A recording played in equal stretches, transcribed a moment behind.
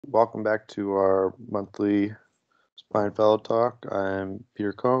Welcome back to our monthly Spine Fellow Talk. I'm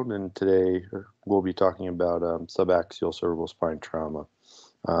Peter Cohn, and today we'll be talking about subaxial cervical spine trauma,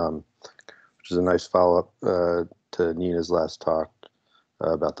 um, which is a nice follow-up to Nina's last talk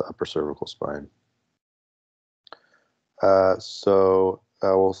about the upper cervical spine. We'll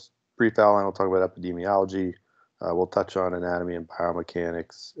brief outline. We'll talk about epidemiology. We'll touch on anatomy and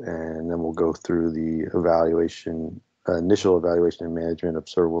biomechanics, and then we'll go through the initial evaluation and management of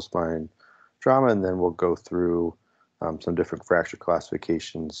cervical spine trauma, and then we'll go through some different fracture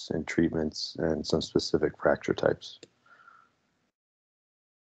classifications and treatments and some specific fracture types.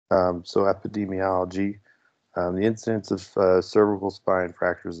 Epidemiology. The incidence of cervical spine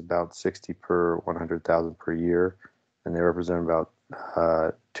fractures is about 60 per 100,000 per year, and they represent about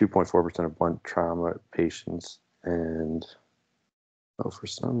 2.4% of blunt trauma patients. And for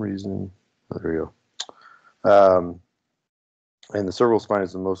some reason, there we go. And the cervical spine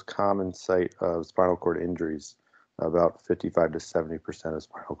is the most common site of spinal cord injuries, about 55 to 70% of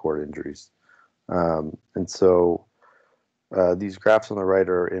spinal cord injuries. These graphs on the right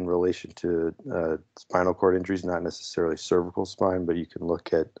are in relation to spinal cord injuries, not necessarily cervical spine, but you can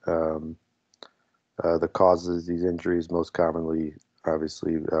look at the causes of these injuries, most commonly,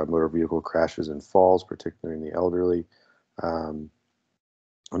 obviously, motor vehicle crashes and falls, particularly in the elderly. And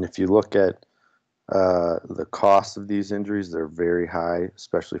if you look at the cost of these injuries, they're very high,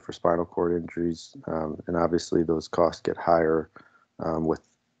 especially for spinal cord injuries. And obviously, those costs get higher with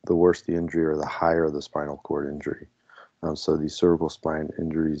the worse the injury or the higher the spinal cord injury. So these cervical spine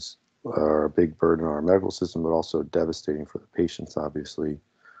injuries are a big burden on our medical system, but also devastating for the patients, obviously.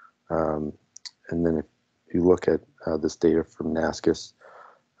 And then if you look at this data from NASCUS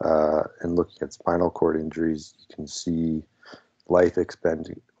and looking at spinal cord injuries, you can see life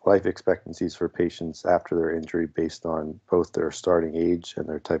expectancies for patients after their injury based on both their starting age and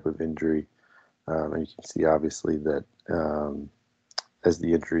their type of injury. And you can see, obviously, that as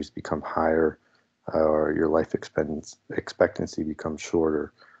the injuries become higher, or your life expectancy becomes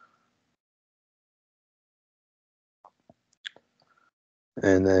shorter.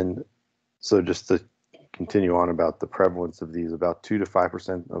 And then, so just to continue on about the prevalence of these, about 2 to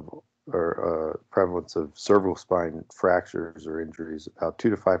 5% of prevalence of cervical spine fractures or injuries. About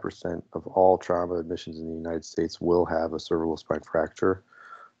 2 to 5% of all trauma admissions in the United States will have a cervical spine fracture.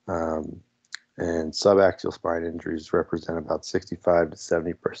 And subaxial spine injuries represent about 65 to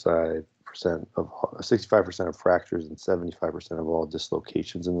 70% of 65% of fractures and 75% of all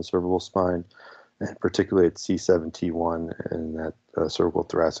dislocations in the cervical spine, and particularly at C7T1 and that cervical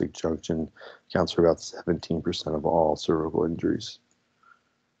thoracic junction accounts for about 17% of all cervical injuries.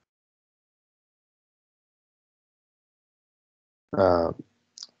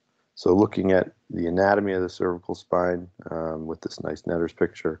 So looking at the anatomy of the cervical spine with this nice Netter's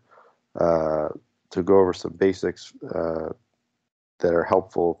picture, to go over some basics that are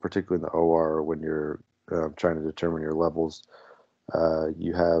helpful, particularly in the OR when you're trying to determine your levels.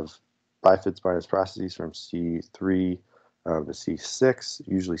 You have bifid spinous processes from C3 to C6.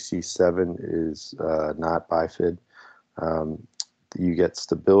 Usually C7 is not bifid. You get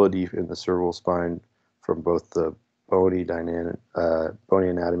stability in the cervical spine from both the bony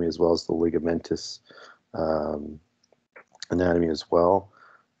anatomy as well as the ligamentous anatomy as well.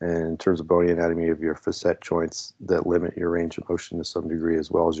 And in terms of bony anatomy of your facet joints that limit your range of motion to some degree,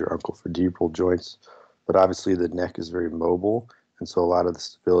 as well as your uncovertebral joints. But obviously the neck is very mobile, and so a lot of the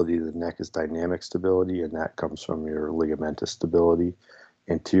stability of the neck is dynamic stability, and that comes from your ligamentous stability.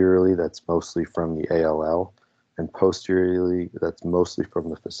 Anteriorly, that's mostly from the ALL, and posteriorly, that's mostly from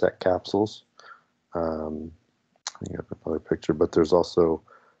the facet capsules. You have another picture, but there's also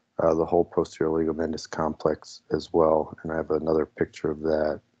the whole posterior ligamentous complex as well, and I have another picture of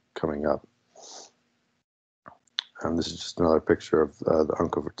that coming up. This is just another picture of the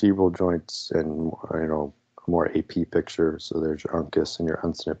uncovertebral joints, and a more AP picture. So there's your uncus, and your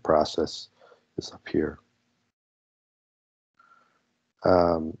unsnip process is up here.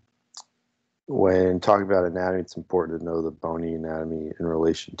 When talking about anatomy, it's important to know the bony anatomy in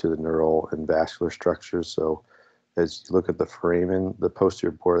relation to the neural and vascular structures. So as you look at the foramen, the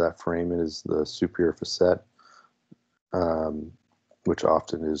posterior border of that foramen is the superior facet, which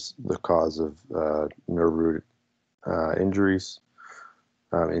often is the cause of nerve root injuries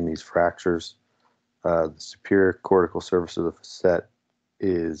in these fractures. The superior cortical surface of the facet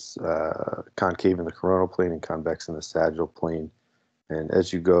is concave in the coronal plane and convex in the sagittal plane. And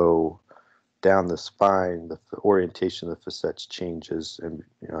as you go down the spine, the orientation of the facets changes and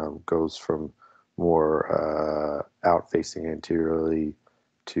goes from more out-facing anteriorly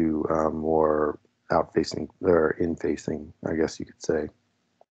to more out-facing or in-facing, I guess you could say.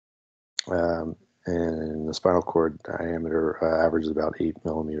 and the spinal cord diameter averages about 8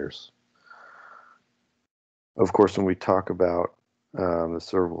 millimeters. Of course, when we talk about the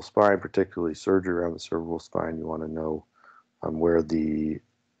cervical spine, particularly surgery around the cervical spine, you want to know where the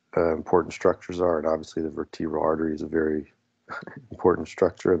important structures are, and obviously the vertebral artery is a very important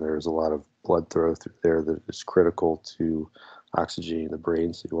structure, and there's a lot of blood flow through there that is critical to oxygenating the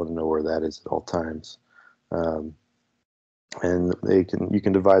brain, so you want to know where that is at all times. And you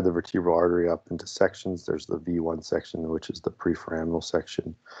can divide the vertebral artery up into sections. There's the V1 section, which is the preforaminal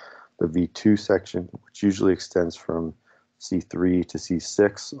section, the V2 section, which usually extends from C3 to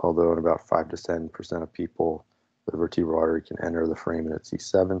C6, although in about 5 to 10% of people, the vertebral artery can enter the foramen at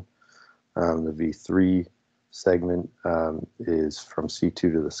C7. The V3 segment is from C2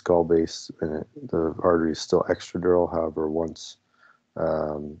 to the skull base, and the artery is still extradural. However, once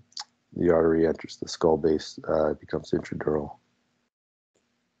the artery enters the skull base, it becomes intradural.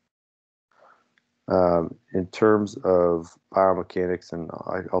 In terms of biomechanics, and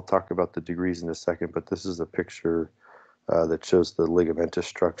I'll talk about the degrees in a second, but this is a picture that shows the ligamentous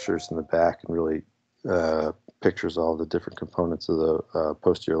structures in the back and really pictures all the different components of the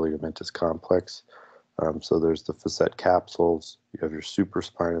posterior ligamentous complex. So there's the facet capsules, you have your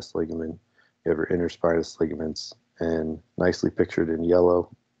supraspinous ligament, you have your interspinous ligaments, and nicely pictured in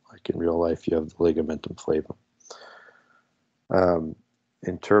yellow, like in real life, you have the ligamentum flavum.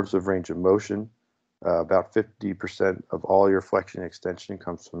 In terms of range of motion, about 50% of all your flexion and extension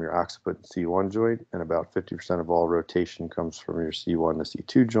comes from your occiput and C1 joint, and about 50% of all rotation comes from your C1 to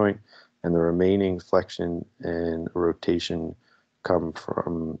C2 joint, and the remaining flexion and rotation come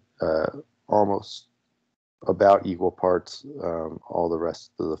from almost about equal parts, all the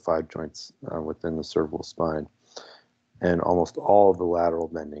rest of the 5 joints within the cervical spine. And almost all of the lateral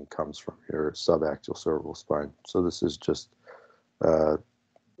bending comes from your subaxial cervical spine. So this is just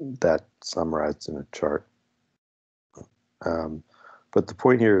that summarized in a chart. But the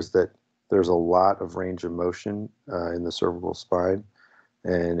point here is that there's a lot of range of motion in the cervical spine.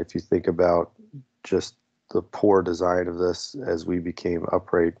 And if you think about just the poor design of this as we became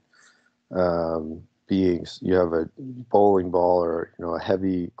upright beings, you have a bowling ball or a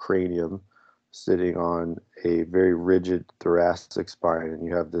heavy cranium sitting on a very rigid thoracic spine, and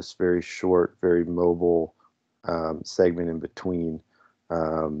you have this very short, very mobile segment in between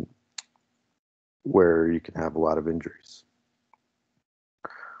where you can have a lot of injuries.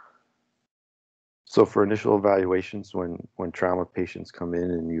 So for initial evaluations, when trauma patients come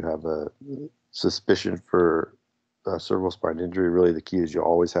in and you have a suspicion for a cervical spine injury, really the key is you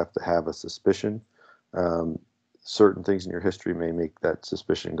always have to have a suspicion. Certain things in your history may make that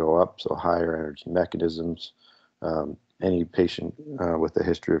suspicion go up, so higher energy mechanisms, any patient with a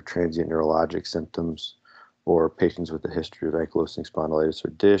history of transient neurologic symptoms, or patients with a history of ankylosing spondylitis or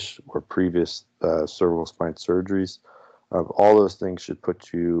DISH, or previous cervical spine surgeries. All those things should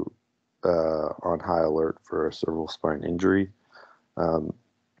put you on high alert for a cervical spine injury.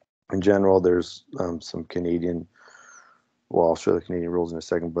 In general, there's some Canadian, well, I'll show the Canadian rules in a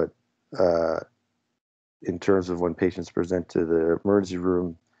second, but in terms of when patients present to the emergency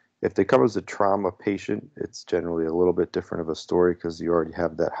room, if they come as a trauma patient, it's generally a little bit different of a story because you already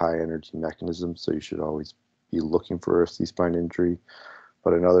have that high energy mechanism, so you should always be looking for a C-spine injury.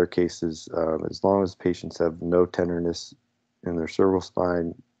 But in other cases, as long as patients have no tenderness in their cervical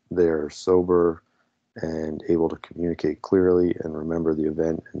spine, they're sober and able to communicate clearly and remember the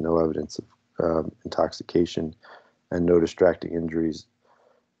event, and no evidence of intoxication and no distracting injuries,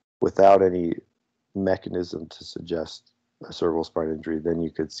 without any mechanism to suggest a cervical spine injury, then you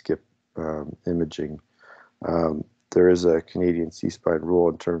could skip imaging. There is a Canadian C-spine rule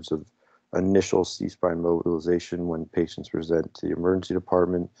in terms of initial C-spine mobilization when patients present to the emergency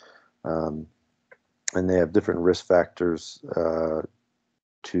department, and they have different risk factors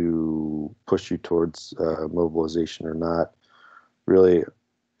to push you towards mobilization or not. Really,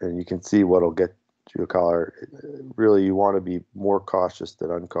 and you can see what'll get you a collar. Really, you want to be more cautious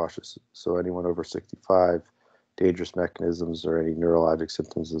than uncautious. So anyone over 65, dangerous mechanisms or any neurologic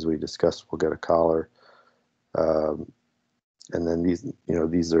symptoms, as we discussed, will get a collar. And then these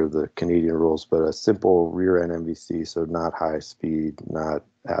are the Canadian rules, but a simple rear end MVC, so not high speed, not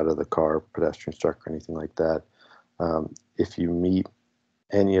out of the car, pedestrian struck, or anything like that. If you meet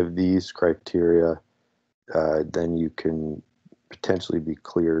any of these criteria, then you can potentially be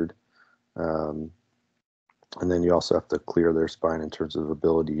cleared. And then you also have to clear their spine in terms of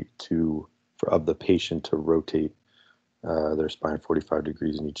ability of the patient to rotate their spine 45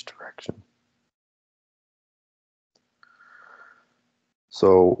 degrees in each direction.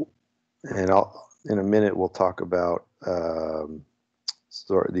 So, and in a minute, we'll talk about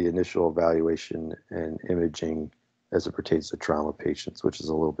the initial evaluation and imaging as it pertains to trauma patients, which is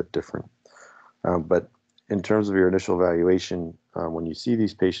a little bit different. But in terms of your initial evaluation, when you see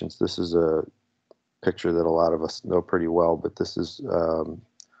these patients, this is a picture that a lot of us know pretty well, but this is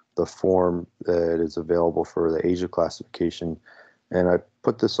the form that is available for the Asia classification. And I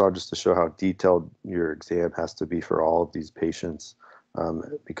put this on just to show how detailed your exam has to be for all of these patients,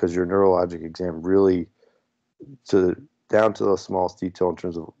 because your neurologic exam really, down to the smallest detail in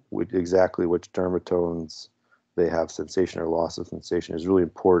terms of exactly which dermatomes they have sensation or loss of sensation, is really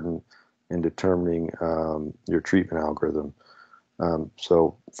important in determining your treatment algorithm.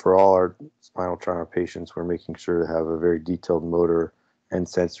 So for all our spinal trauma patients, we're making sure to have a very detailed motor and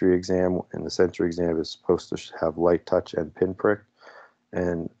sensory exam, and the sensory exam is supposed to have light touch and pinprick.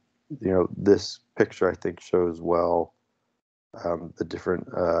 And this picture, I think, shows well the different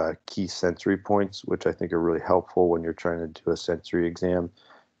key sensory points, which I think are really helpful when you're trying to do a sensory exam,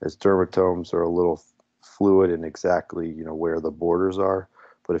 as dermatomes are a little fluid in exactly where the borders are.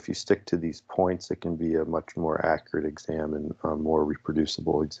 But if you stick to these points, it can be a much more accurate exam and a more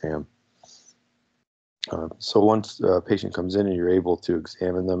reproducible exam. So once a patient comes in and you're able to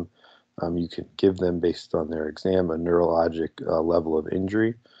examine them, you can give them, based on their exam, a neurologic level of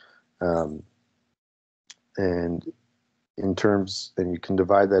injury. And you can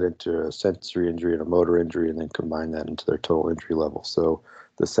divide that into a sensory injury and a motor injury, and then combine that into their total injury level. So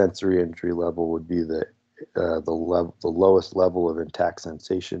the sensory injury level would be the lowest level of intact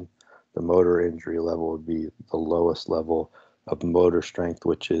sensation. The motor injury level would be the lowest level of motor strength,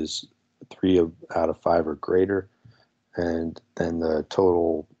 which is 3 out of 5 or greater. And then the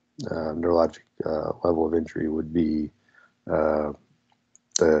total neurologic level of injury would be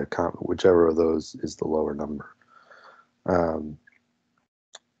whichever of those is the lower number.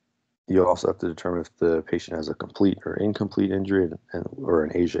 You also have to determine if the patient has a complete or incomplete injury or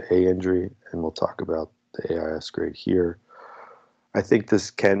an Asia A injury, and we'll talk about the AIS grade here. I think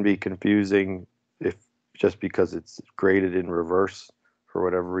this can be confusing just because it's graded in reverse for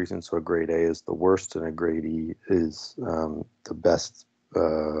whatever reason. So a grade A is the worst and a grade E is the best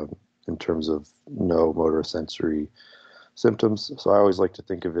in terms of no motor sensory symptoms. So I always like to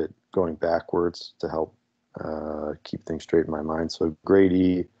think of it going backwards to help keep things straight in my mind. So grade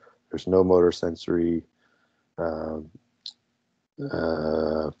E, there's no motor sensory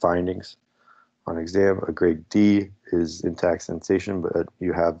findings on exam. A grade D is intact sensation, but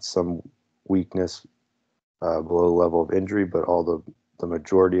you have some weakness below the level of injury, but the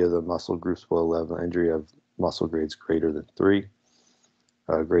majority of the muscle groups below level of injury have muscle grades greater than 3.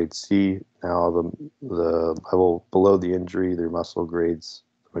 Grade C, now the level below the injury, their muscle grades,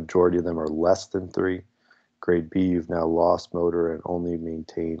 the majority of them are less than 3. Grade B, you've now lost motor and only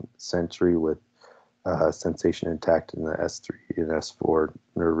maintained sensory with sensation intact in the S3 and S4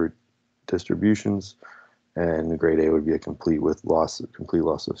 nerve root distributions. And grade A would be a complete loss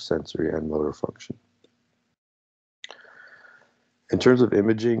of sensory and motor function. In terms of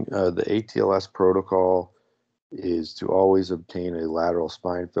imaging, the ATLS protocol is to always obtain a lateral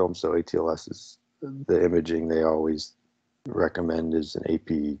spine film. So ATLS is the imaging they always recommend is an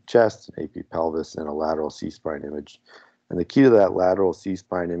AP chest, an AP pelvis, and a lateral C-spine image. And the key to that lateral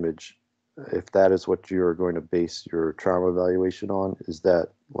C-spine image, if that is what you're going to base your trauma evaluation on, is that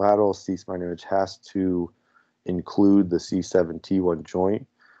lateral C-spine image has to include the C7T1 joint.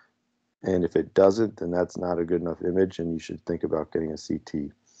 And if it doesn't, then that's not a good enough image, and you should think about getting a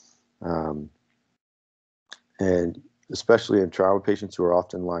CT. And especially in trauma patients who are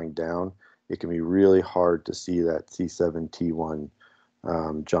often lying down, it can be really hard to see that C7T1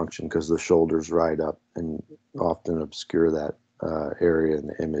 junction because the shoulders ride up and often obscure that area in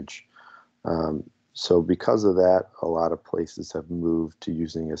the image. So because of that, a lot of places have moved to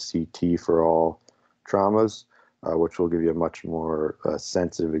using a CT for all traumas, which will give you a much more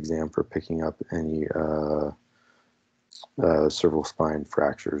sensitive exam for picking up any cervical spine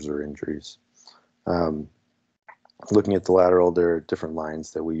fractures or injuries. Looking at the lateral, there are different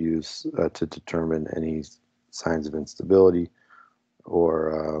lines that we use to determine any signs of instability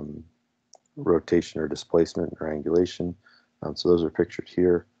or rotation or displacement or angulation. So those are pictured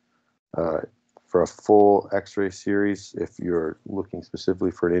here. For a full X-ray series, if you're looking specifically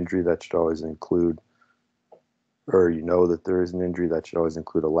for an injury, that should always include, or that there is an injury, that should always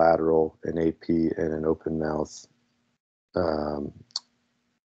include a lateral, an AP, and an open mouth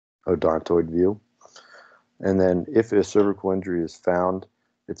odontoid view. And then if a cervical injury is found,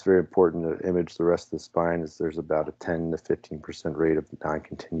 it's very important to image the rest of the spine, as there's about a 10 to 15% rate of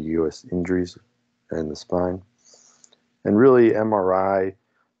non-continuous injuries in the spine. And really, MRI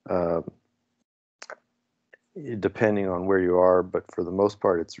depending on where you are, but for the most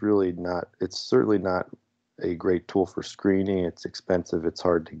part, it's certainly not a great tool for screening. It's expensive, it's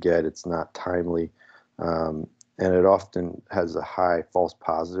hard to get, it's not timely, and it often has a high false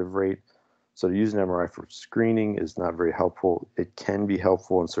positive rate. So to use an MRI for screening is not very helpful. It can be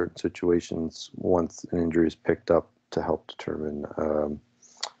helpful in certain situations once an injury is picked up to help determine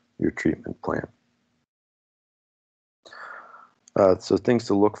your treatment plan. So things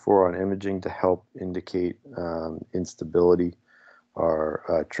to look for on imaging to help indicate instability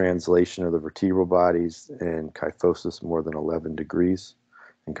are translation of the vertebral bodies and kyphosis more than 11 degrees.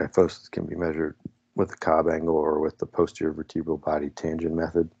 And kyphosis can be measured with the Cobb angle or with the posterior vertebral body tangent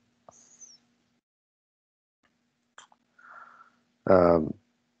method.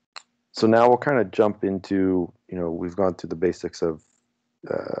 So now we'll kind of jump into, we've gone through the basics of,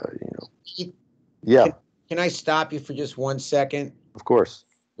 yeah. Can I stop you for just 1 second? Of course.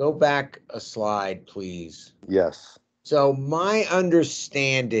 Go back a slide, please. Yes. So my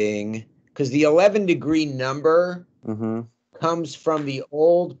understanding, because the 11-degree number comes from the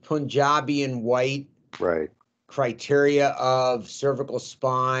old Punjabi and White criteria of cervical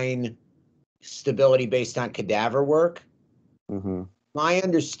spine stability based on cadaver work. My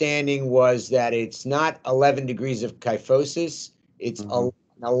understanding was that it's not 11 degrees of kyphosis. It's an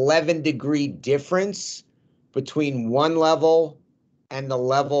 11-degree difference between one level and the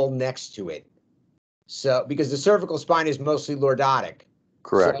level next to it. So, because the cervical spine is mostly lordotic.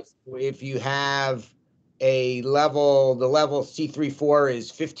 Correct. So if you have a level, the level C3-4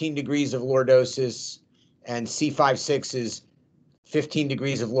 is 15 degrees of lordosis, and C5-6 is 15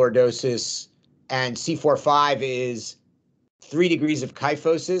 degrees of lordosis, and C4-5 is 3 degrees of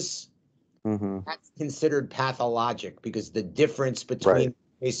kyphosis. That's considered pathologic because the difference between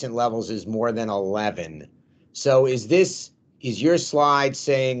adjacent levels is more than 11. So is your slide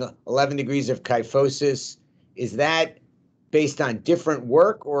saying 11 degrees of kyphosis? Is that based on different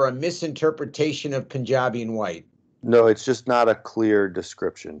work or a misinterpretation of Punjabi and White? No, it's just not a clear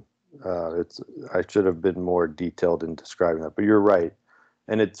description. I should have been more detailed in describing that, but you're right.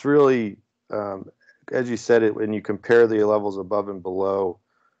 And it's really, as you said, when you compare the levels above and below,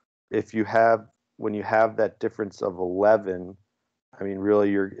 when you have that difference of 11, I mean,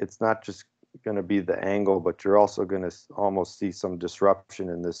 really, it's not just going to be the angle, but you're also going to almost see some disruption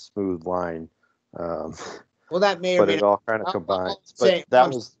in this smooth line. Well, that may or may not. But it all kind of combines. But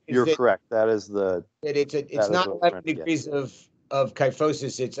you're correct. That is it's not 11 degrees of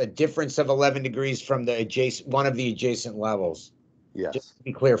kyphosis. It's a difference of 11 degrees from one of the adjacent levels. Yes. Just to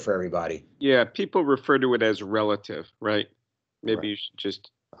be clear for everybody. Yeah, people refer to it as relative, right? Maybe you should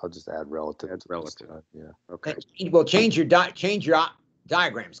just. I'll just add relative. Add relative. Yeah. Okay. Well, change your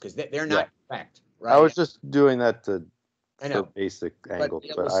diagrams because they're not correct. Right. I was just doing that I know. for basic angles,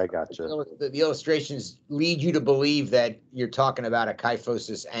 but I gotcha. The illustrations lead you to believe that you're talking about a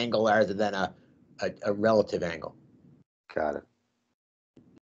kyphosis angle rather than a relative angle. Got it.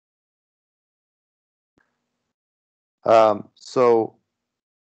 So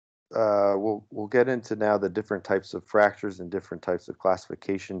we'll get into now the different types of fractures and different types of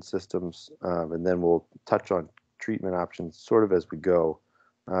classification systems, and then we'll touch on treatment options sort of as we go.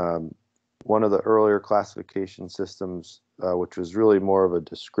 One of the earlier classification systems, which was really more of a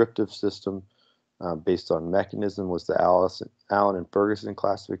descriptive system based on mechanism, was the Allen and Ferguson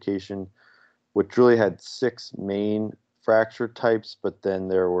classification, which really had 6 main fracture types, but then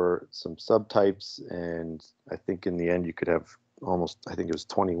there were some subtypes, and I think in the end you could have I think it was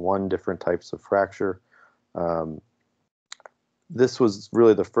 21 different types of fracture. This was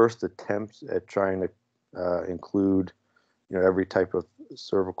really the first attempt at trying to include every type of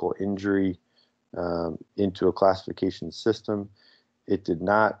cervical injury into a classification system. It did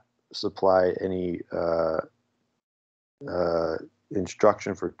not supply any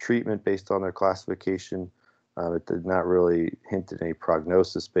instruction for treatment based on their classification. It did not really hint at any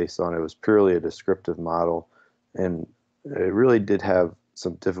prognosis based on it. It was purely a descriptive model, and it really did have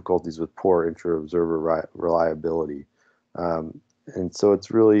some difficulties with poor intra-observer reliability. And so it's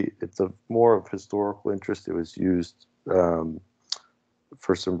a more of historical interest. It was used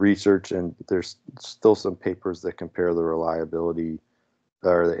for some research, and there's still some papers that compare the reliability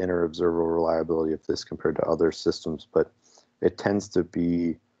or the inter-observer reliability of this compared to other systems, but it tends to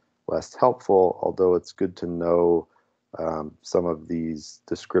be less helpful, although it's good to know some of these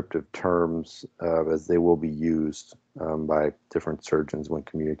descriptive terms as they will be used by different surgeons when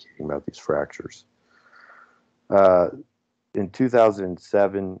communicating about these fractures. In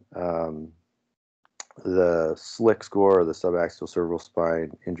 2007, the SLIC score, or the Subaxial Cervical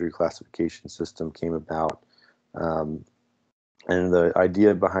Spine Injury Classification System, came about. And the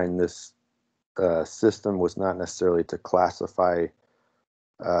idea behind this system was not necessarily to classify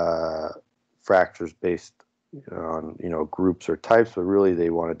fractures based on groups or types, but really they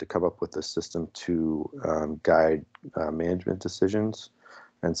wanted to come up with a system to guide management decisions.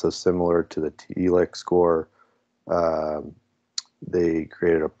 And so, similar to the TLIC score, they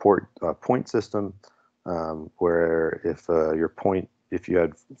created a point system where if you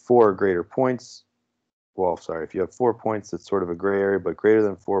had 4 or greater points, if you have 4 points, it's sort of a gray area, but greater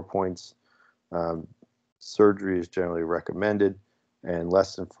than 4 points, surgery is generally recommended, and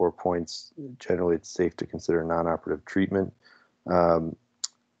less than 4 points, generally it's safe to consider non-operative treatment. And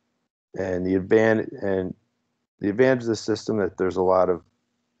the advantage of the system that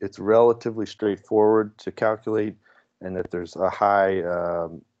it's relatively straightforward to calculate, and that there's a high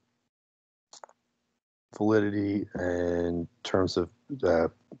validity in terms of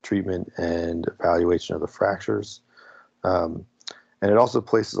treatment and evaluation of the fractures. And it also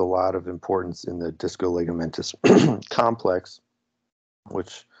places a lot of importance in the discoligamentous complex,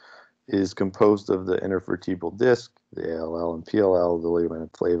 which is composed of the intervertebral disc, the ALL and PLL, the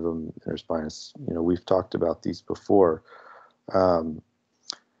ligament flavum, interspinous. We've talked about these before.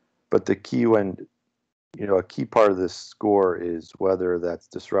 But the key a key part of this score is whether that's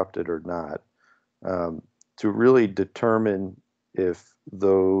disrupted or not. To really determine if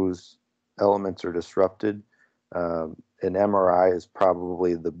those elements are disrupted, an MRI is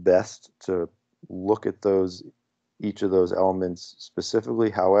probably the best to look at each of those elements specifically.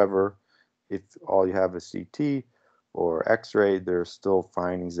 However, if all you have is CT or X-ray, there's still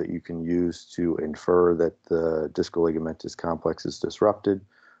findings that you can use to infer that the discal ligamentous complex is disrupted.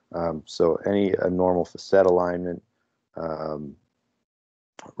 So any abnormal facet alignment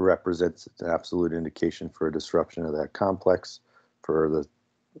represents an absolute indication for a disruption of that complex.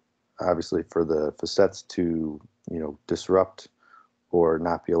 Obviously for the facets to disrupt or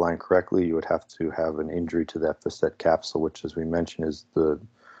not be aligned correctly, you would have to have an injury to that facet capsule, which, as we mentioned, is the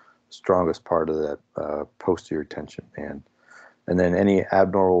strongest part of that posterior tension band. And then any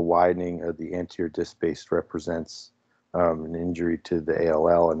abnormal widening of the anterior disc space represents an injury to the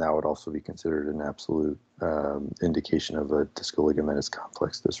ALL, and that would also be considered an absolute indication of a discal ligamentous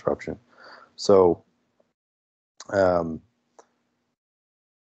complex disruption. So,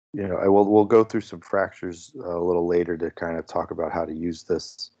 we'll go through some fractures a little later to kind of talk about how to use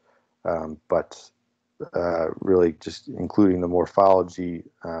this, but really just including the morphology,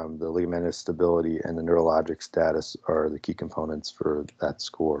 the ligamentous stability, and the neurologic status are the key components for that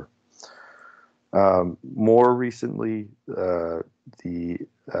score. More recently, the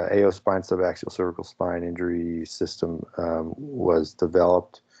AO spine subaxial cervical spine injury system was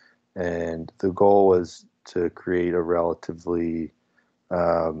developed, and the goal was to create a relatively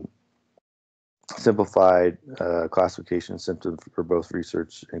simplified classification system for both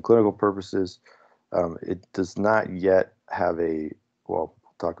research and clinical purposes. It does not yet have we'll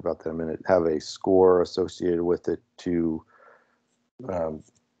talk about that in a minute, have a score associated with it to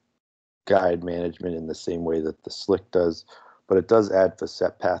guide management in the same way that the SLIC does, but it does add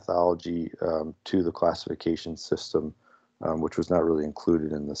facet pathology to the classification system, which was not really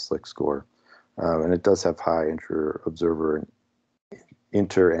included in the SLIC score. And it does have high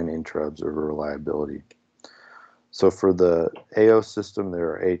inter and intra-observer reliability. So for the AO system,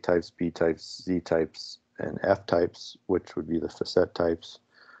 there are A types, B types, Z types, and F types, which would be the facet types.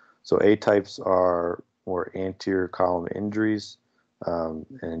 So A types are more anterior column injuries,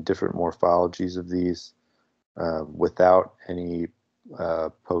 and different morphologies of these without any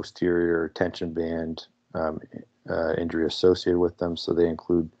posterior tension band injury associated with them. So they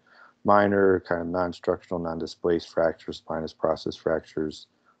include minor kind of non-structural, non-displaced fractures, spinous process fractures,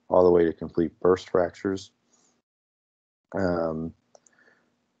 all the way to complete burst fractures.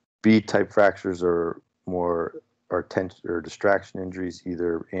 B-type fractures are tension or distraction injuries,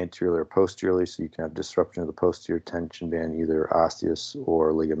 either anteriorly or posteriorly. So you can have disruption of the posterior tension band, either osseous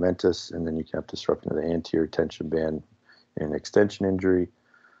or ligamentous, and then you can have disruption of the anterior tension band in extension injury.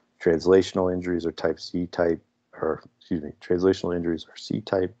 Translational injuries are translational injuries are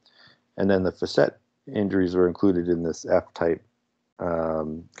C-type. And then the facet injuries are included in this F-type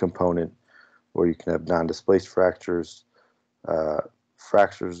component, where you can have non-displaced fractures,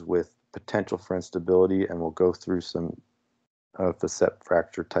 fractures with potential for instability, and we'll go through some facet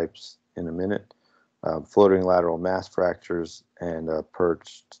fracture types in a minute, floating lateral mass fractures, and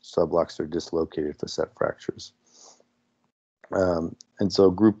perched subluxar dislocated facet fractures. And so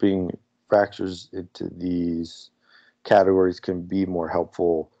grouping fractures into these categories can be more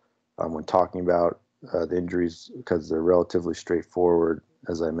helpful when talking about the injuries, because they're relatively straightforward.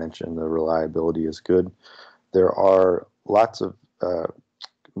 As I mentioned, the reliability is good. There are lots of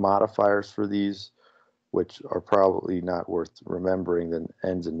modifiers for these, which are probably not worth remembering than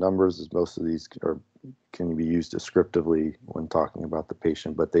ends and numbers, as most of these can be used descriptively when talking about the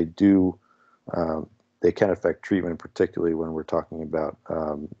patient, but they do, they can affect treatment, particularly when we're talking about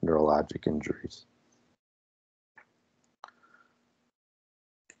neurologic injuries.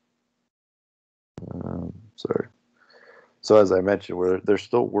 Sorry. So as I mentioned, they're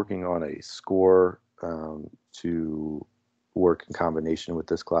still working on a score to work in combination with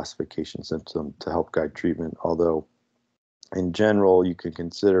this classification system to help guide treatment, although in general, you can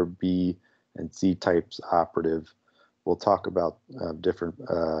consider B and C types operative. We'll talk about different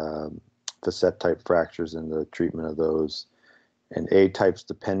facet type fractures and the treatment of those, and A types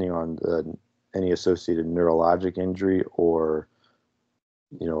depending on any associated neurologic injury, or,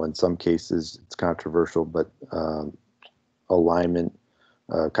 in some cases it's controversial, but alignment,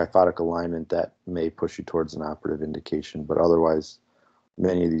 kyphotic alignment, that may push you towards an operative indication, but otherwise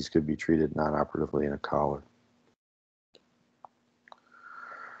many of these could be treated non-operatively in a collar.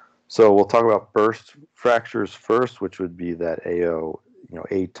 So we'll talk about burst fractures first, which would be that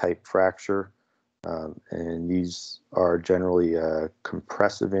A-type fracture. And these are generally a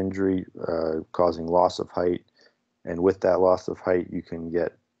compressive injury causing loss of height. And with that loss of height, you can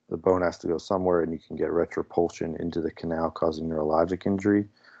get, the bone has to go somewhere, and you can get retropulsion into the canal, causing neurologic injury.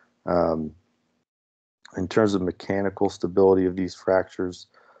 In terms of mechanical stability of these fractures,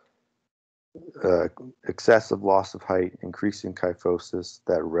 excessive loss of height, increasing kyphosis,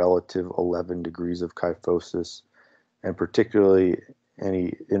 that relative 11 degrees of kyphosis, and particularly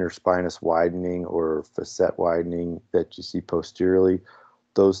any interspinous widening or facet widening that you see posteriorly,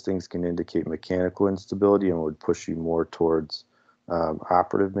 those things can indicate mechanical instability and would push you more towards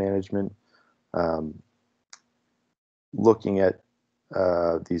operative management. Looking at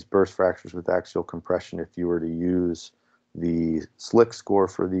these burst fractures with axial compression, if you were to use the SLIC score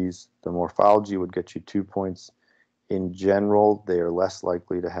for these, the morphology would get you 2 points. In general, they are less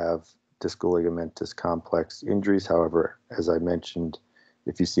likely to have discal ligamentous complex injuries. However, as I mentioned,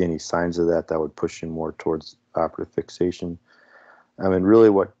 if you see any signs of that, that would push you more towards operative fixation. And really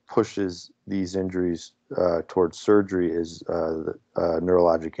what pushes these injuries towards surgery is the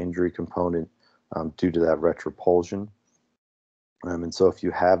neurologic injury component due to that retropulsion. And so if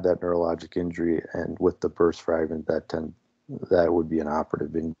you have that neurologic injury and with the burst fragment, that would be an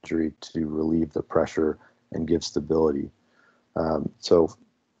operative injury to relieve the pressure and give stability. So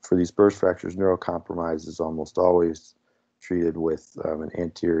for these burst fractures, neurocompromise is almost always treated with an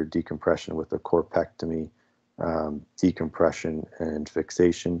anterior decompression with a corpectomy, decompression, and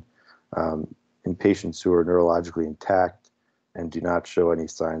fixation. In patients who are neurologically intact and do not show any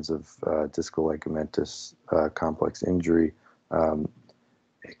signs of discal ligamentous complex injury,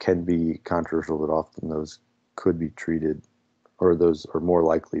 it can be controversial, but often those could be treated, or those are more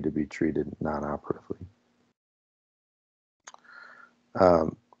likely to be treated non-operatively.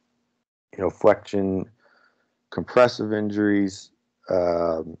 Flexion compressive injuries,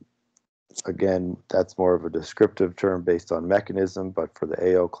 again, that's more of a descriptive term based on mechanism, but for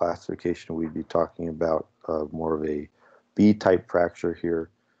the AO classification, we'd be talking about more of a B-type fracture here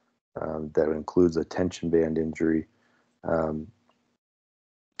that includes a tension band injury. And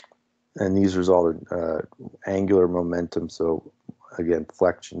these result in angular momentum, so again,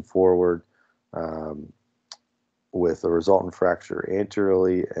 flexion forward with a resultant fracture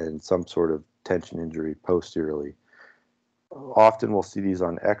anteriorly and some sort of tension injury posteriorly. Often we'll see these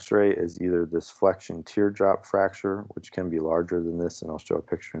on x-ray as either this flexion teardrop fracture, which can be larger than this, and I'll show a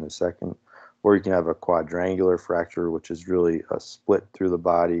picture in a second, or you can have a quadrangular fracture, which is really a split through the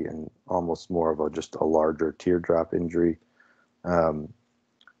body and almost more of just a larger teardrop injury. An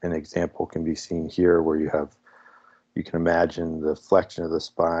example can be seen here where you can imagine the flexion of the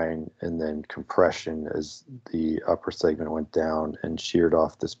spine and then compression as the upper segment went down and sheared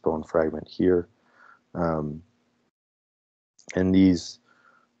off this bone fragment here. And these,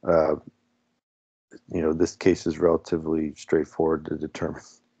 this case is relatively straightforward to determine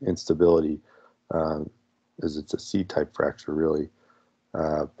instability, as it's a C-type fracture really.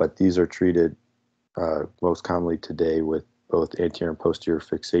 But these are treated most commonly today with both anterior and posterior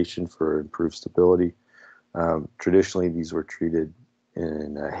fixation for improved stability. Traditionally, these were treated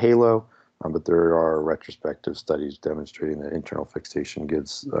in a halo, but there are retrospective studies demonstrating that internal fixation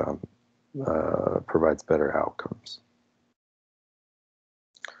provides better outcomes.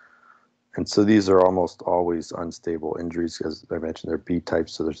 And so these are almost always unstable injuries. As I mentioned, they're B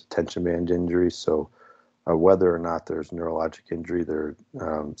types, so there's a tension band injury. So whether or not there's neurologic injury, their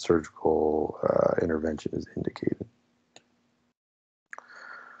surgical intervention is indicated.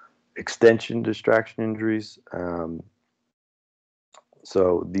 Extension distraction injuries.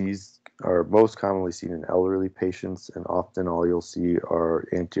 So these are most commonly seen in elderly patients, and often all you'll see are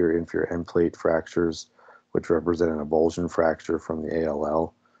anterior inferior end plate fractures, which represent an avulsion fracture from the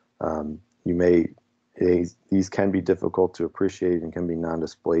ALL. These can be difficult to appreciate and can be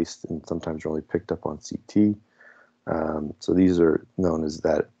non-displaced, and sometimes are only picked up on CT. So these are known as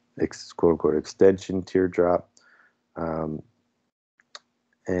that quote unquote extension teardrop.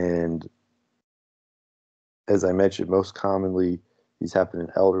 And as I mentioned, most commonly these happen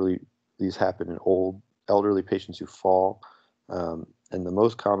in old elderly patients who fall. And the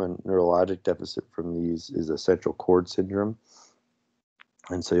most common neurologic deficit from these is a central cord syndrome.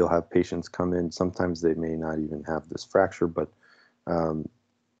 And so you'll have patients come in, sometimes they may not even have this fracture, but an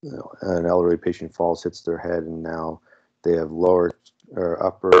elderly patient falls, hits their head, and now they have lower or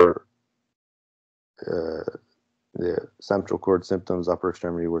upper the central cord symptoms, upper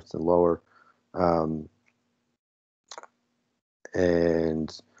extremity worse than lower.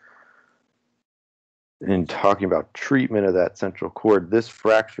 And in talking about treatment of that central cord, this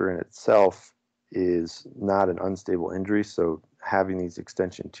fracture in itself is not an unstable injury. So having these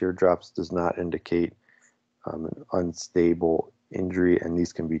extension teardrops does not indicate an unstable injury, and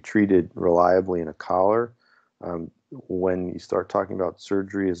these can be treated reliably in a collar. When you start talking about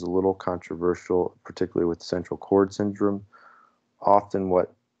surgery is a little controversial, particularly with central cord syndrome. Often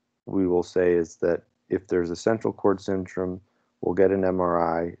what we will say is that if there's a central cord syndrome, we'll get an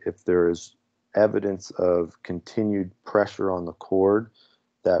MRI. If there is evidence of continued pressure on the cord,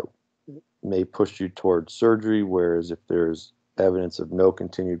 that may push you towards surgery, whereas if there's evidence of no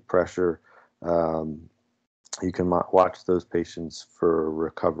continued pressure, you can watch those patients for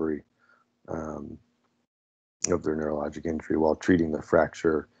recovery of their neurologic injury while treating the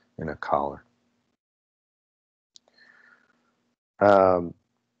fracture in a collar.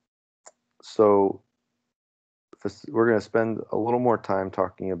 So we're going to spend a little more time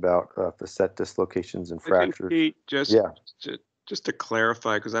talking about facet dislocations and fractures. Pete, just to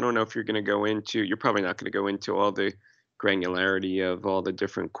clarify, because I don't know if you're probably not going to go into all the granularity of all the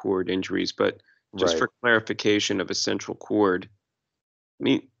different cord injuries, but just for clarification of a central cord, I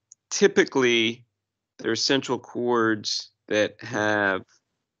mean, typically there are central cords that have,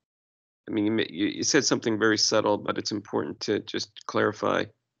 I mean, you said something very subtle, but it's important to just clarify.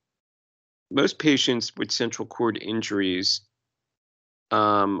 Most patients with central cord injuries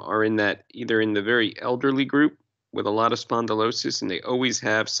are either in the very elderly group with a lot of spondylosis, and they always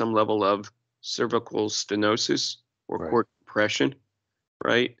have some level of cervical stenosis or cord compression,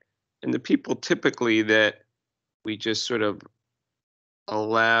 right? And the people typically that we just sort of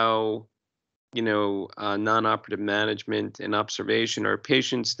allow, non-operative management and observation are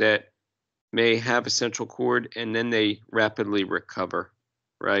patients that may have a central cord and then they rapidly recover,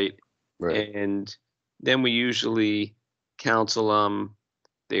 right? And then we usually counsel them.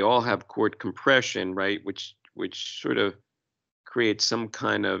 They all have cord compression, right? Which sort of creates some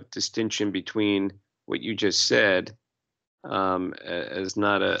kind of distinction between what you just said as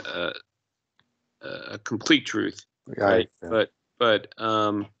not a complete truth, right? But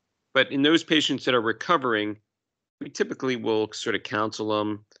in those patients that are recovering, we typically will sort of counsel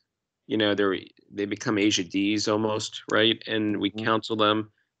them. They become Asia Ds almost, right? And we counsel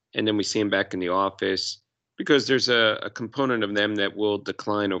them, and then we see them back in the office because there's a component of them that will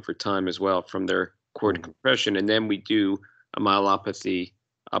decline over time as well from their cord compression. And then we do a myelopathy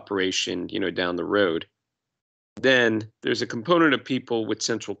operation, down the road. Then there's a component of people with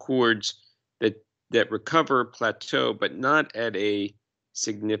central cords that recover, plateau, but not at a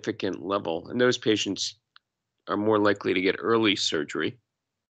significant level. And those patients are more likely to get early surgery.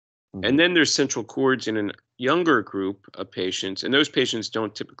 And then there's central cords in a younger group of patients, and those patients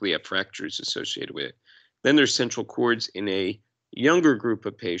don't typically have fractures associated with it. Then there's central cords in a younger group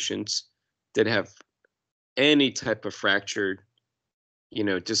of patients that have any type of fractured,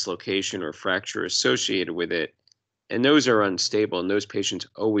 dislocation or fracture associated with it. And those are unstable, and those patients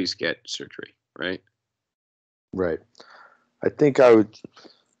always get surgery, right? Right. I think I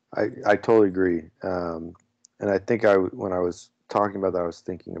totally agree. And I think when I was talking about that, I was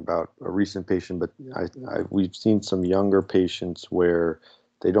thinking about a recent patient, but we've seen some younger patients where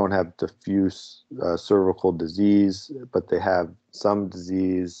they don't have diffuse cervical disease, but they have some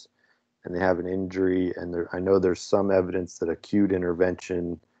disease and they have an injury. And I know there's some evidence that acute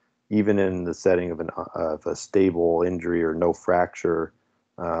intervention, even in the setting of a stable injury or no fracture,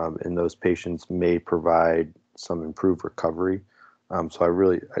 in those patients may provide some improved recovery.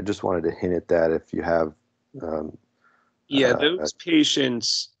 So I just wanted to hint at that if you have. Those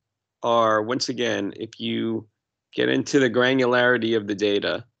patients are, once again, if you get into the granularity of the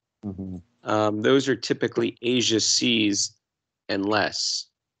data, those are typically Asia Cs, and less.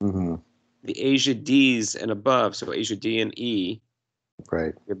 Mm-hmm. The Asia Ds and above, so Asia D and E,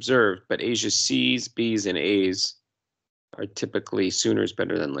 Right. observed, but Asia Cs, Bs, and As are typically sooner is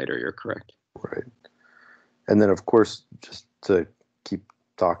better than later. You're correct. Right. And then, of course, just to keep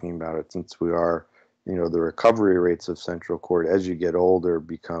talking about it, since we are, the recovery rates of central cord as you get older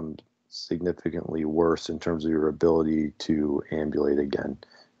become significantly worse in terms of your ability to ambulate again.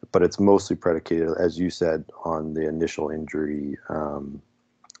 But it's mostly predicated, as you said, on the initial injury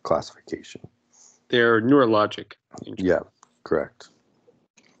classification. They're neurologic. Yeah, correct.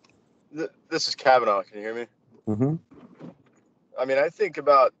 This is Kavanaugh. Can you hear me? Mm-hmm. I mean, I think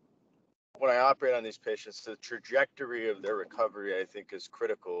about when I operate on these patients, the trajectory of their recovery, I think, is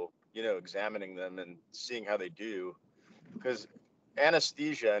critical, examining them and seeing how they do. Because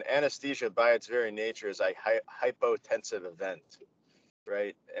anesthesia by its very nature is a hypotensive event,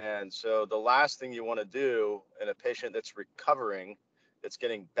 right? And so the last thing you want to do in a patient that's recovering, that's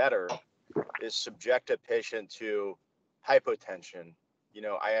getting better, is subject a patient to hypotension,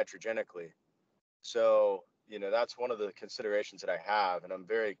 iatrogenically. So, that's one of the considerations that I have, and I'm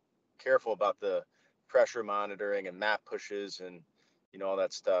very careful about the pressure monitoring and map pushes and, all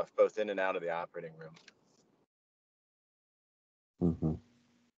that stuff, both in and out of the operating room. Mm-hmm.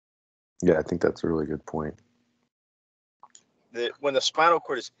 Yeah, I think that's a really good point. When the spinal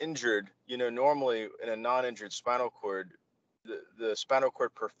cord is injured, normally in a non-injured spinal cord, the spinal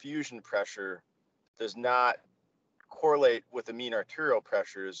cord perfusion pressure does not correlate with the mean arterial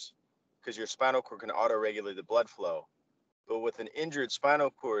pressures because your spinal cord can auto-regulate the blood flow. But with an injured spinal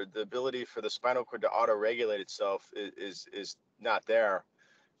cord, the ability for the spinal cord to auto-regulate itself is not there.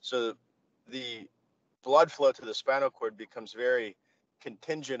 So the blood flow to the spinal cord becomes very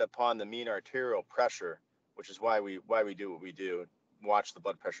contingent upon the mean arterial pressure, which is why we do what we do. Watch the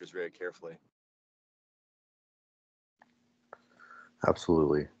blood pressures very carefully.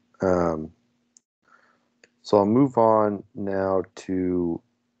 Absolutely. So I'll move on now to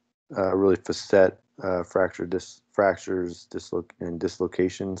really facet fractures and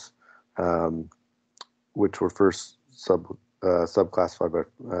dislocations, which were first subclassified by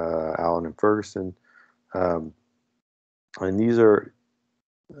Allen and Ferguson. And these are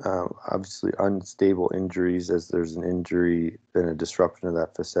obviously unstable injuries, as there's an injury and a disruption of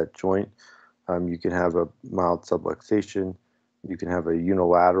that facet joint. You can have a mild subluxation. You can have a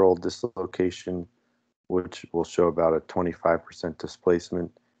unilateral dislocation, which will show about a 25%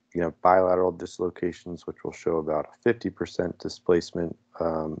 displacement. You can have bilateral dislocations, which will show about a 50% displacement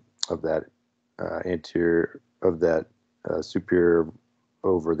of that superior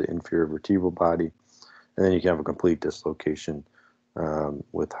over the inferior vertebral body. And then you can have a complete dislocation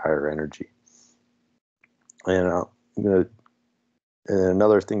with higher energy. And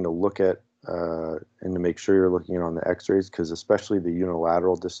another thing to look at and to make sure you're looking at on the x-rays, because especially the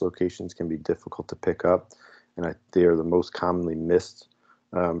unilateral dislocations can be difficult to pick up, and they are the most commonly missed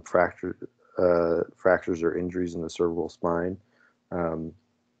fractures or injuries in the cervical spine. Are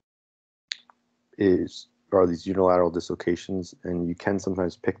these unilateral dislocations, and you can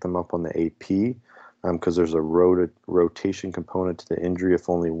sometimes pick them up on the AP because there's a rotation component to the injury if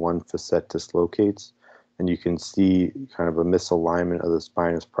only one facet dislocates. And you can see kind of a misalignment of the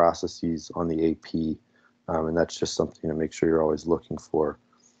spinous processes on the AP. And that's just something to make sure you're always looking for,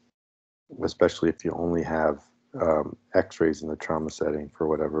 especially if you only have x-rays in the trauma setting for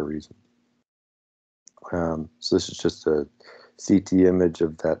whatever reason. So this is just a CT image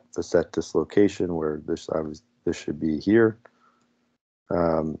of that facet dislocation where this should be here.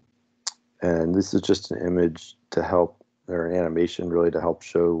 And this is just an image to help, or an animation really to help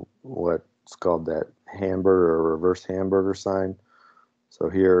show what's called that hamburger or reverse hamburger sign. So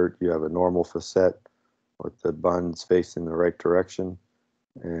here you have a normal facet with the buns facing the right direction.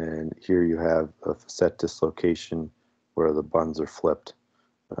 And here you have a facet dislocation where the buns are flipped.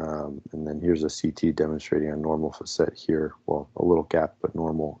 And then here's a CT demonstrating a normal facet here. Well, a little gap, but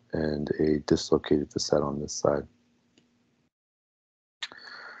normal, and a dislocated facet on this side.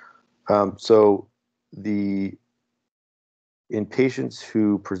 So in patients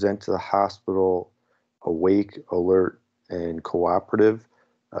who present to the hospital awake, alert, and cooperative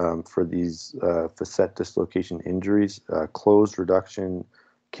for these facet dislocation injuries, closed reduction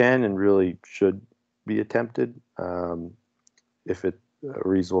can and really should be attempted if it's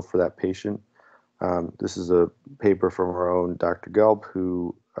reasonable for that patient. This is a paper from our own Dr. Gelb,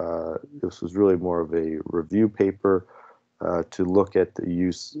 who this was really more of a review paper to look at the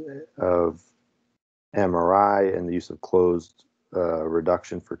use of MRI and the use of closed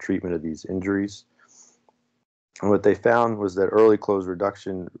reduction for treatment of these injuries. And what they found was that early closed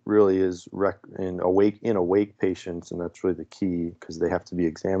reduction really is in awake patients, and that's really the key because they have to be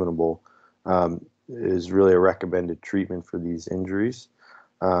examinable, is really a recommended treatment for these injuries.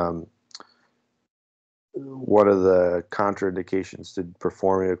 One of the contraindications to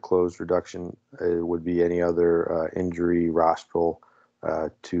performing a closed reduction would be any other injury rostral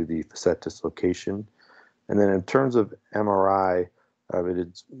to the facet dislocation. And then in terms of MRI, it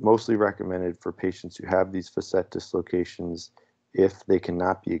is mostly recommended for patients who have these facet dislocations if they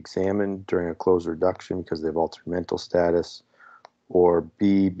cannot be examined during a closed reduction because they have altered mental status, or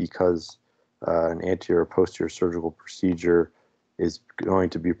B, because an anterior or posterior surgical procedure is going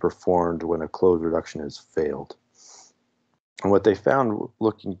to be performed when a closed reduction has failed. And what they found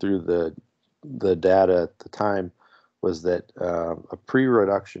looking through the data at the time was that a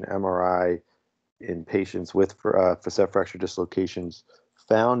pre-reduction MRI in patients with facet fracture dislocations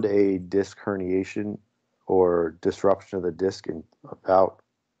found a disc herniation or disruption of the disc in about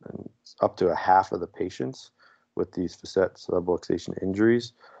up to a half of the patients with these facet subluxation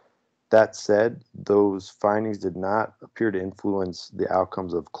injuries. That said, those findings did not appear to influence the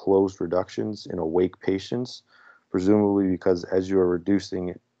outcomes of closed reductions in awake patients, presumably because as you are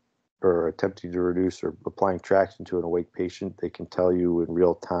reducing or attempting to reduce or applying traction to an awake patient, they can tell you in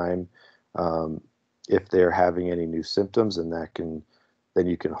real time if they're having any new symptoms, and then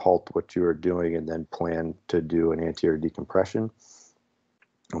you can halt what you are doing and then plan to do an anterior decompression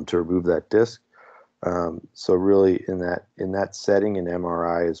to remove that disc. So really, in that setting, an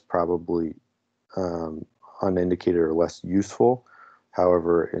MRI is probably unindicated or less useful.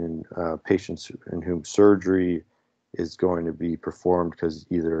 However, in patients in whom surgery is going to be performed because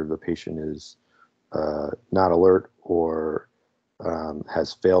either the patient is not alert or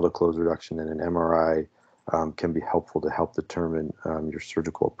has failed a closed reduction, then an MRI can be helpful to help determine your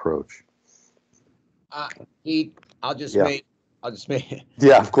surgical approach. Pete, I'll just Yeah. make.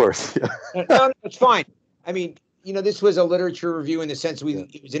 Yeah, of course. Yeah. No, it's fine. I mean, this was a literature review in the sense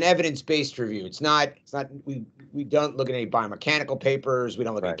it was an evidence-based review. It's not. We don't look at any biomechanical papers. We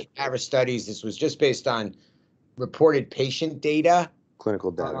don't look at cadaver studies. This was just based on reported patient data.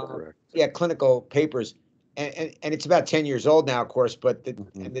 Clinical data, correct. Yeah, clinical papers, and it's about 10 years old now, of course, but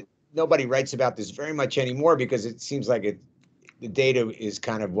nobody writes about this very much anymore because it seems like the data is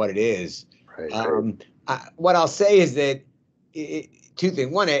kind of what it is. Right. What I'll say is that two things.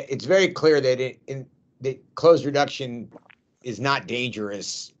 One, it's very clear that the closed reduction is not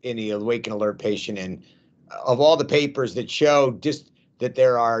dangerous in the awake and alert patient, and of all the papers that show just that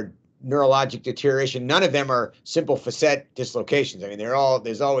there are neurologic deterioration, none of them are simple facet dislocations. I mean,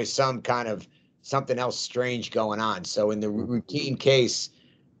 there's always some kind of something else strange going on. So in the routine case,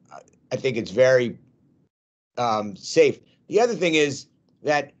 I think it's very safe. The other thing is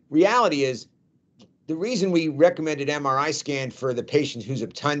that reality is the reason we recommended MRI scan for the patient who's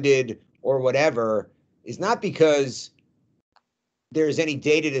obtunded or whatever is not because there's any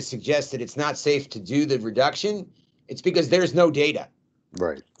data to suggest that it's not safe to do the reduction. It's because there's no data.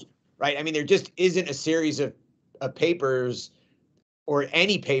 Right. I mean, there just isn't a series of papers or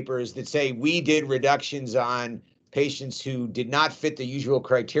any papers that say we did reductions on patients who did not fit the usual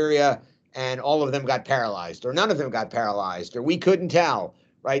criteria and all of them got paralyzed, or none of them got paralyzed, or we couldn't tell.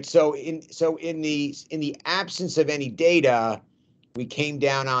 Right. So in the absence of any data, we came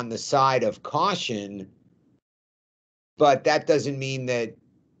down on the side of caution, but that doesn't mean that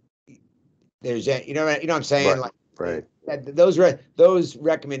there's what I'm saying? Right. Those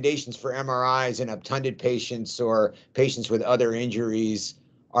recommendations for MRIs in obtunded patients or patients with other injuries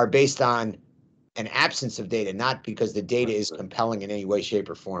are based on an absence of data, not because the data is compelling in any way, shape,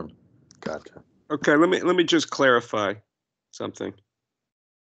 or form. Gotcha. Okay, let me just clarify something.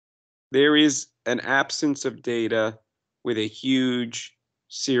 There is an absence of data with a huge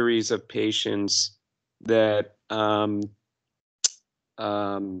series of patients that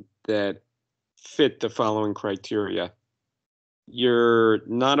that fit the following criteria. You're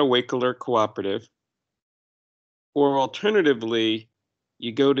not awake, alert, cooperative, or alternatively,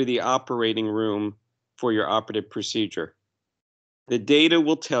 you go to the operating room for your operative procedure. The data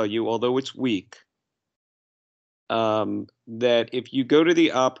will tell you, although it's weak, that if you go to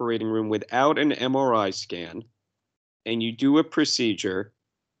the operating room without an MRI scan and you do a procedure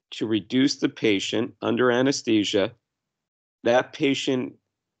to reduce the patient under anesthesia, that patient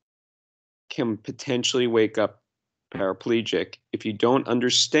can potentially wake up paraplegic if you don't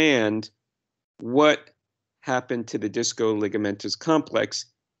understand what happened to the disco-ligamentous complex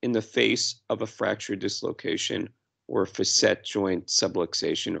in the face of a fracture dislocation or facet joint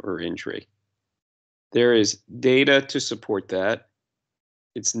subluxation or injury. There is data to support that.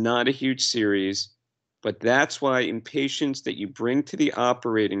 It's not a huge series. But that's why in patients that you bring to the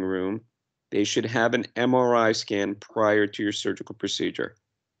operating room, they should have an MRI scan prior to your surgical procedure.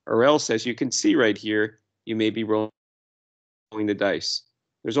 Or else, as you can see right here, you may be rolling the dice.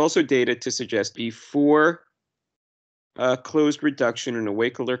 There's also data to suggest before closed reduction in a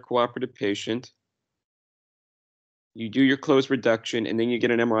wake alert cooperative patient, you do your closed reduction and then you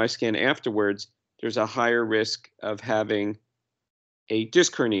get an MRI scan afterwards, there's a higher risk of having a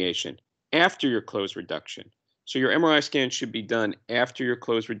disc herniation after your closed reduction. So your MRI scan should be done after your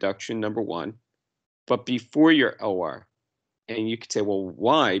closed reduction, number one, but before your OR. And you could say, well,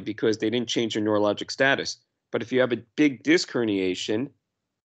 why? Because they didn't change their neurologic status. But if you have a big disc herniation,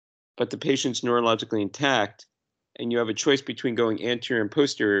 but the patient's neurologically intact, and you have a choice between going anterior and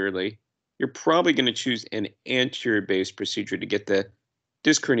posteriorly, you're probably going to choose an anterior-based procedure to get the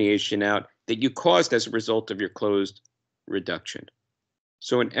disc herniation out that you caused as a result of your closed reduction.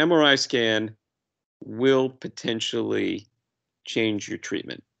 So an MRI scan will potentially change your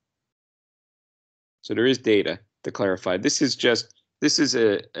treatment. So there is data to clarify. This is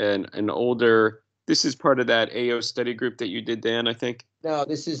an older, this is part of that AO study group that you did, Dan, I think. No,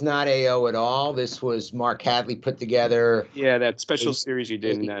 this is not AO at all. This was Mark Hadley put together. Yeah, that special series you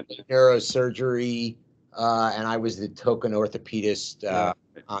did in that. Neurosurgery, and I was the token orthopedist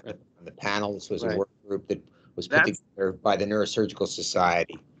on the panel. This was a work group that was put together by the Neurosurgical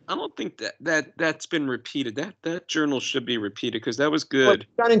Society. I don't think that's been repeated. That journal should be repeated because that was good.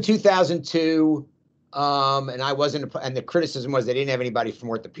 Well, done in 2002, and I wasn't. And the criticism was they didn't have anybody from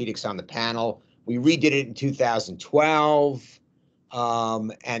orthopedics on the panel. We redid it in 2012,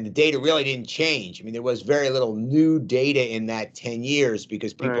 and the data really didn't change. I mean, there was very little new data in that 10 years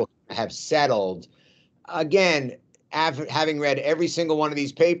because people have settled. Again, having read every single one of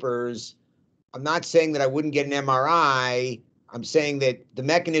these papers, I'm not saying that I wouldn't get an MRI. I'm saying that the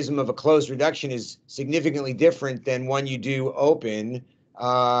mechanism of a closed reduction is significantly different than one you do open.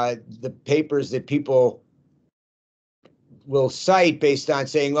 The papers that people will cite based on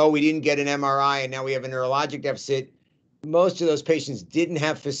saying, oh, we didn't get an MRI and now we have a neurologic deficit. Most of those patients didn't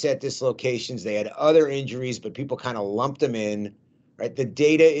have facet dislocations. They had other injuries, but people kind of lumped them in, right? The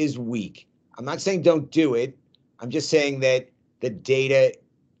data is weak. I'm not saying don't do it. I'm just saying that the data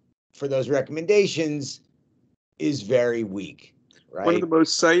for those recommendations is very weak, right? One of the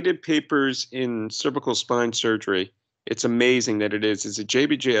most cited papers in cervical spine surgery, it's amazing that it is a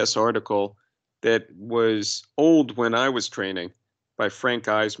JBJS article that was old when I was training by Frank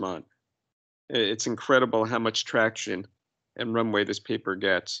Eismont. It's incredible how much traction and runway this paper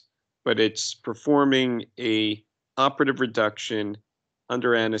gets, but it's performing a operative reduction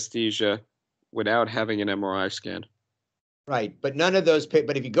under anesthesia without having an MRI scan. Right, but none of those,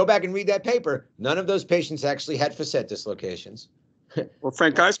 but if you go back and read that paper, none of those patients actually had facet dislocations. Well,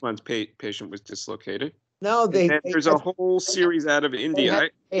 Frank Eismont's patient was dislocated. No, there's a whole series out of India.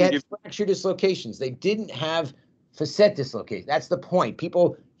 They had fracture dislocations. They didn't have facet dislocation. That's the point.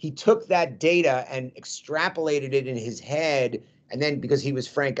 He took that data and extrapolated it in his head, and then because he was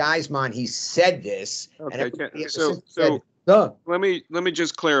Frank Eismont, he said this. Okay, so let me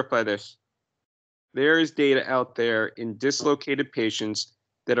just clarify this. There is data out there in dislocated patients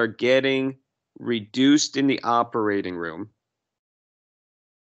that are getting reduced in the operating room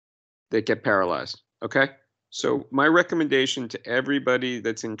that get paralyzed. Okay. So my recommendation to everybody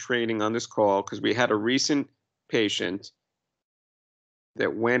that's in training on this call, because we had a recent patient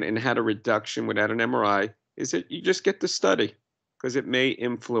that went and had a reduction without an MRI, is that you just get the study because it may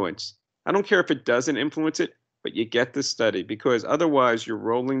influence. I don't care if it doesn't influence it, but you get the study because otherwise you're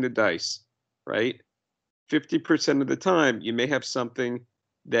rolling the dice, right? 50% of the time, you may have something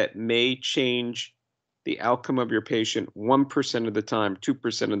that may change the outcome of your patient 1% of the time,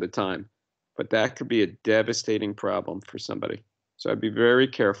 2% of the time. But that could be a devastating problem for somebody. So I'd be very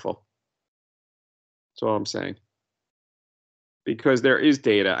careful. That's all I'm saying. Because there is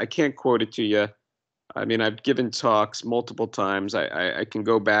data. I can't quote it to you. I mean, I've given talks multiple times. I can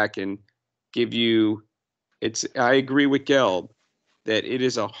go back and give you, I agree with Gelb that it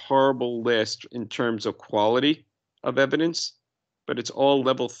is a horrible list in terms of quality of evidence, but it's all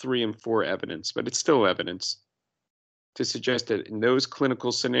level 3 and 4 evidence, but it's still evidence to suggest that in those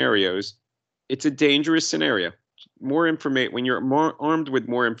clinical scenarios, it's a dangerous scenario. More information, when you're more armed with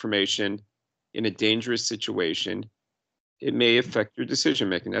more information in a dangerous situation, it may affect your decision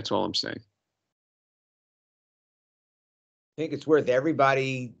making. That's all I'm saying. I think it's worth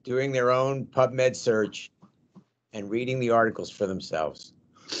everybody doing their own PubMed search and reading the articles for themselves.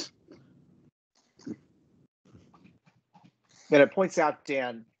 And it points out,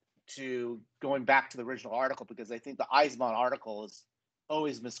 Dan, to going back to the original article, because I think the Eismont article is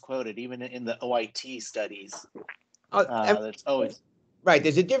always misquoted, even in the OIT studies. And- That's always right.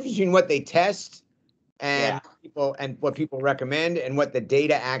 There's a difference between what they test and Yeah. people and what people recommend and what the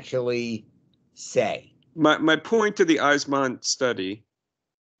data actually say. My point to the Eisman study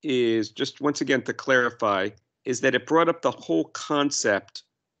is just once again to clarify is that it brought up the whole concept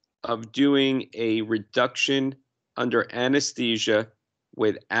of doing a reduction under anesthesia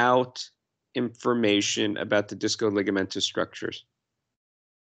without information about the discoligamentous structures.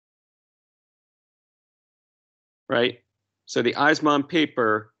 Right? So the Eisman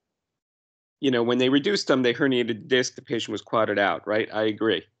paper, when they reduced them, they herniated the disc, the patient was quadded out, right? I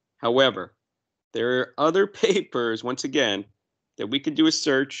agree. However, there are other papers, once again, that we could do a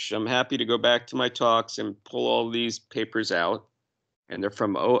search. I'm happy to go back to my talks and pull all these papers out. And they're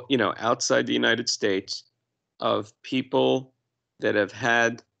from, outside the United States of people that have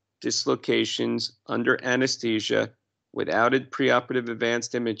had dislocations under anesthesia without preoperative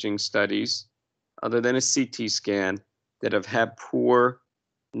advanced imaging studies, other than a CT scan, that have had poor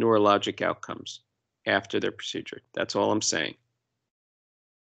neurologic outcomes after their procedure. That's all I'm saying.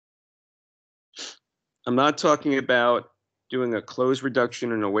 I'm not talking about doing a closed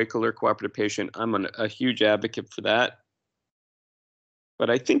reduction in an awake alert cooperative patient. I'm a huge advocate for that. But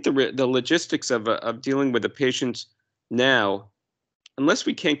I think the logistics of dealing with the patients now, unless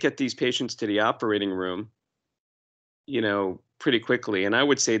we can't get these patients to the operating room, pretty quickly, and I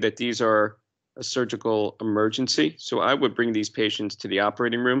would say that these are a surgical emergency. So I would bring these patients to the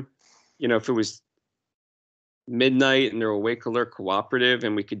operating room. If it was midnight and they're awake alert cooperative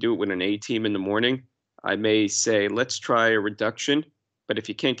and we could do it with an A team in the morning, I may say, let's try a reduction. But if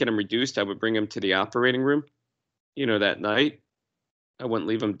you can't get them reduced, I would bring them to the operating room, that night. I wouldn't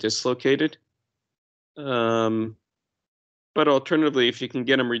leave them dislocated. But alternatively, if you can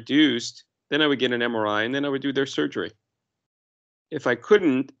get them reduced, then I would get an MRI and then I would do their surgery. If I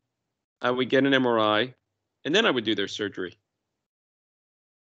couldn't, I would get an MRI and then I would do their surgery.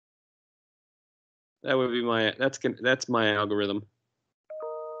 That would be that's my algorithm,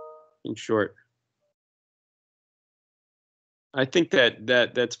 in short. I think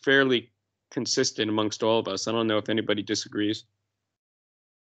that's fairly consistent amongst all of us. I don't know if anybody disagrees.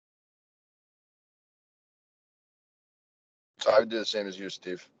 So I would do the same as you,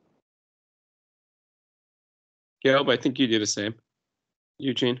 Steve. Yeah, but I think you do the same.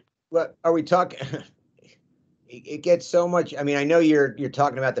 Eugene? What are we talking? It gets so much. I mean, I know you're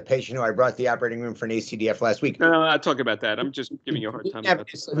talking about the patient who I brought to the operating room for an ACDF last week. No, I'm not talking about that. I'm just giving you a hard time about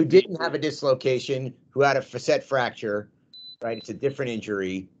this. Who didn't have a dislocation, who had a facet fracture, right? It's a different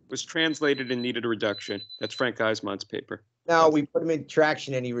injury. Was translated and needed a reduction. That's Frank Eisman's paper. No, we put him in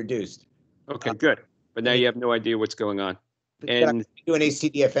traction and he reduced. Okay, good. But now you have no idea what's going on. And do an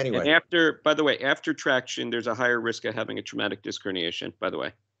ACDF anyway. And by the way, after traction, there's a higher risk of having a traumatic disc herniation, by the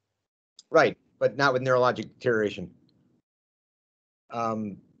way. Right, but not with neurologic deterioration.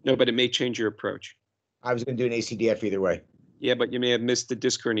 No, but it may change your approach. I was going to do an ACDF either way. Yeah, but you may have missed the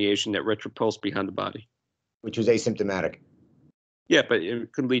disc herniation that retropulsed behind the body. Which was asymptomatic. Yeah, but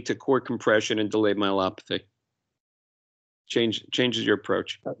it could lead to cord compression and delayed myelopathy. Changes your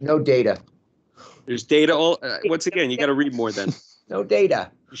approach. No data. There's data. Once again, you got to read more then. No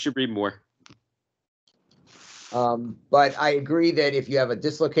data. You should read more. But I agree that if you have a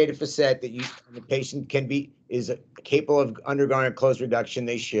dislocated facet that the patient is capable of undergoing a closed reduction,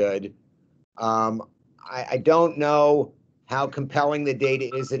 they should. I don't know how compelling the data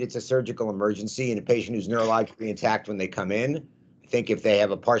is that it's a surgical emergency in a patient who's neurologically intact when they come in. I think if they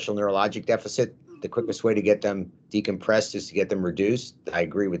have a partial neurologic deficit, the quickest way to get them decompressed is to get them reduced. I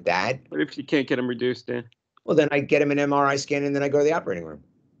agree with that. What if you can't get them reduced, Dan? Well, then I get them an MRI scan and then I go to the operating room.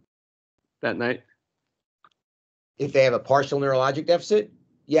 That night? If they have a partial neurologic deficit,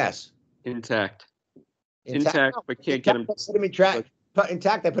 yes. Intact, but can't get them.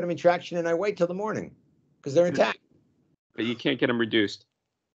 Intact, I put them in traction and I wait till the morning because they're intact. But you can't get them reduced.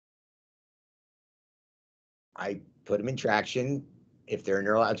 I put them in traction. If they're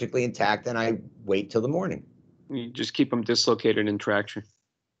neurologically intact, then I wait till the morning. You just keep them dislocated in traction.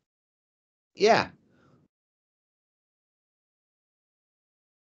 Yeah.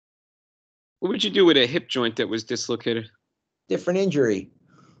 What would you do with a hip joint that was dislocated? Different injury.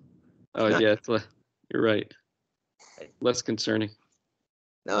 Oh, yeah, you're right. Less concerning.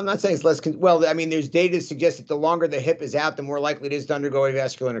 No, I'm not saying it's less. Well, I mean, there's data to suggest that the longer the hip is out, the more likely it is to undergo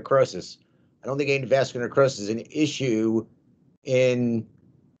avascular necrosis. I don't think avascular necrosis is an issue in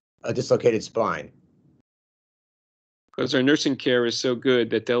a dislocated spine. Because our nursing care is so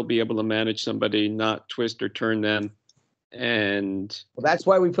good that they'll be able to manage somebody, not twist or turn them. And well, that's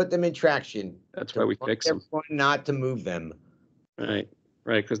why we put them in traction. That's why we fix them. Not to move them. Right,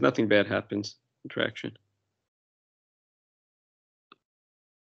 right, because nothing bad happens in traction.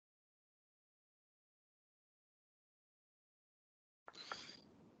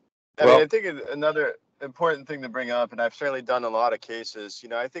 I mean, Well- I think another important thing to bring up, and I've certainly done a lot of cases,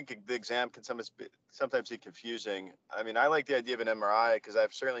 I think the exam can sometimes be confusing. I mean, I like the idea of an MRI because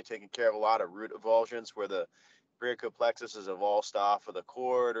I've certainly taken care of a lot of root avulsions where the brachial plexus is avulsed off of the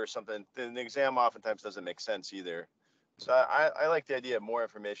cord or something. Then the exam oftentimes doesn't make sense either. So I like the idea of more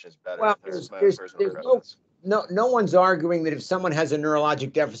information is better. Well, That's my there's personal preference. no one's arguing that if someone has a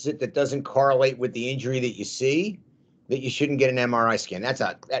neurologic deficit that doesn't correlate with the injury that you see, that you shouldn't get an MRI scan.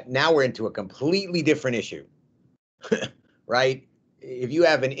 Now we're into a completely different issue, right? If you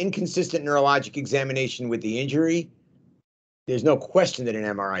have an inconsistent neurologic examination with the injury, there's no question that an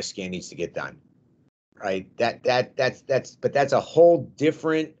MRI scan needs to get done, right? But that's a whole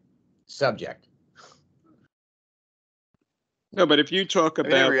different subject. No, but if you talk I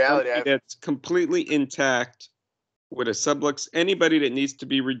mean, in about reality, somebody that's completely intact with a sublux, anybody that needs to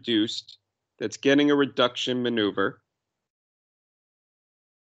be reduced, that's getting a reduction maneuver,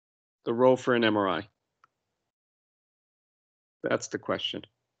 the role for an MRI. That's the question.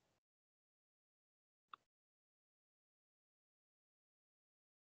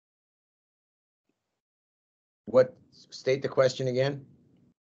 What, state the question again?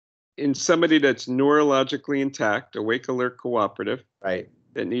 In somebody that's neurologically intact, awake, alert, cooperative, Right,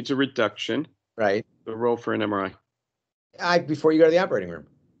 that needs a reduction, right. the role for an MRI. Before you go to the operating room.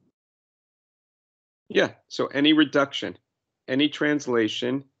 Yeah, so any reduction, any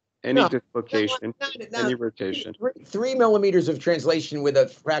translation, any No, dislocation, no, any rotation. 3 millimeters of translation with a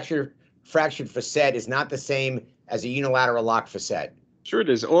fractured facet is not the same as a unilateral lock facet. Sure it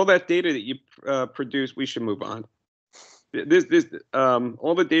is. All that data that you produced, we should move on.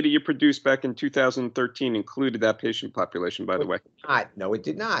 All the data you produced back in 2013 included that patient population, by the way. No, it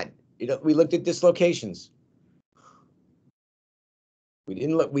did not. We looked at dislocations. We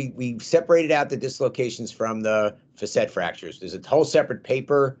didn't look. We separated out the dislocations from the facet fractures. There's a whole separate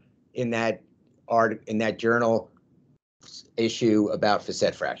paper in that journal issue about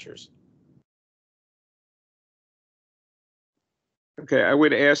facet fractures. Okay, I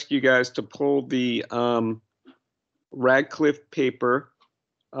would ask you guys to pull the Radcliffe paper.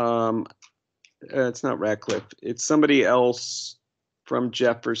 It's not Radcliffe. It's somebody else from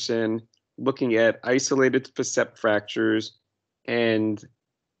Jefferson looking at isolated facet fractures and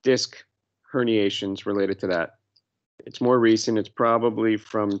disc herniations related to that. It's more recent. It's probably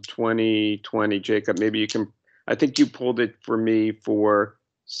from 2020. Jacob, maybe you can. I think you pulled it for me for.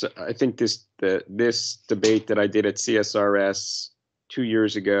 So I think this debate that I did at CSRS 2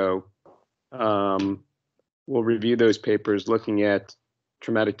 years ago. We'll review those papers looking at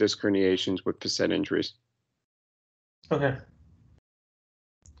traumatic disc herniations with facet injuries. Okay.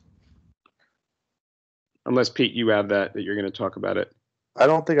 Unless Pete, you have that you're going to talk about it. I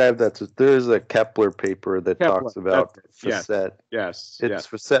don't think I have that. There is a Kepler paper that talks about facet. Yes. It's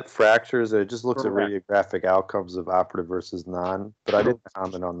facet fractures, and it just looks at radiographic outcomes of operative versus non. But I didn't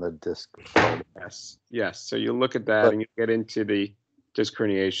comment on the disc. Yes. So you look at that and you get into the disc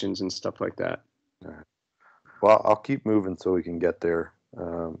herniations and stuff like that. All right. Well, I'll keep moving so we can get there.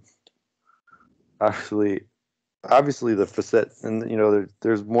 Obviously the facet, and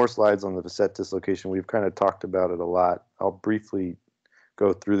there's more slides on the facet dislocation. We've kind of talked about it a lot. I'll briefly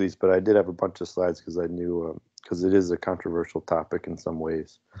go through these, but I did have a bunch of slides because I knew because it is a controversial topic in some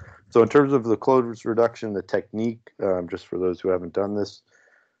ways. So in terms of the closed reduction, the technique, just for those who haven't done this,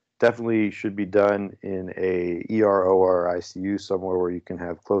 definitely should be done in a ER, OR, ICU, somewhere where you can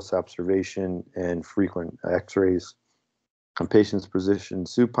have close observation and frequent x-rays. Patients positioned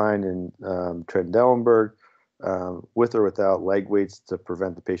supine in Trendelenburg, with or without leg weights to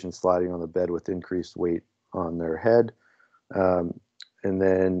prevent the patient sliding on the bed with increased weight on their head. And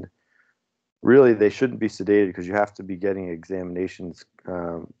then really they shouldn't be sedated because you have to be getting examinations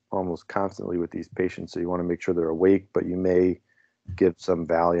almost constantly with these patients. So you want to make sure they're awake, but you may give some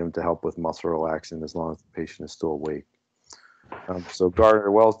Valium to help with muscle relaxation as long as the patient is still awake. So Gardner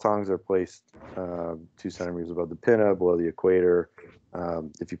Wells tongs are placed 2 centimeters above the pinna, below the equator.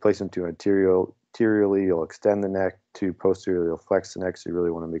 If you place them too anteriorly, you'll extend the neck. Too posteriorly, you'll flex the neck. So you really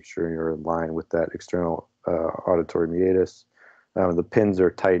want to make sure you're in line with that external auditory meatus. The pins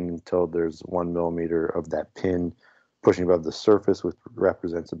are tightened until there's 1 millimeter of that pin pushing above the surface, which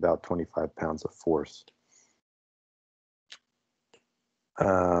represents about 25 pounds of force.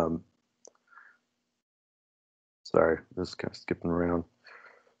 Sorry, just kind of skipping around.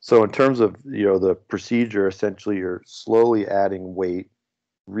 So in terms of the procedure, essentially you're slowly adding weight,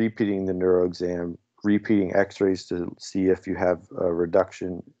 repeating the neuroexam, repeating x-rays to see if you have a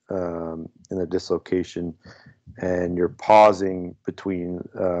reduction in the dislocation, and you're pausing between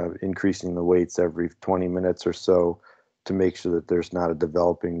increasing the weights every 20 minutes or so to make sure that there's not a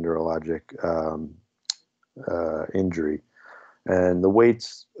developing neurologic injury. And the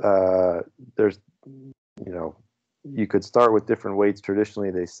weights, there's, you could start with different weights.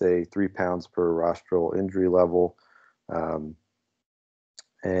 Traditionally, they say 3 pounds per rostral injury level.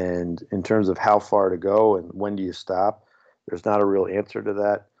 And in terms of how far to go and when do you stop, there's not a real answer to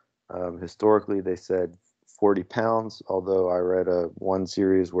that. Historically, they said 40 pounds, although I read one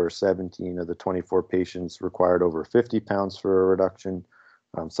series where 17 of the 24 patients required over 50 pounds for a reduction.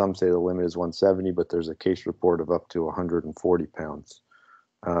 Some say the limit is 170, but there's a case report of up to 140 pounds.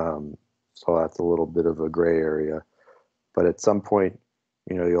 So that's a little bit of a gray area. But at some point,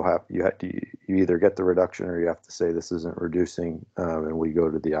 you either get the reduction or you have to say this isn't reducing, and we go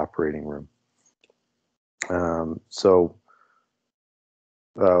to the operating room. So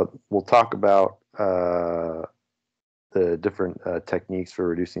we'll talk about the different techniques for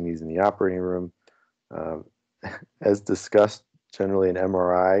reducing these in the operating room. As discussed, generally an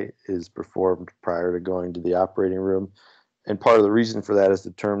MRI is performed prior to going to the operating room. And part of the reason for that is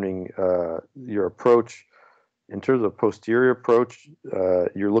determining your approach. In terms of posterior approach,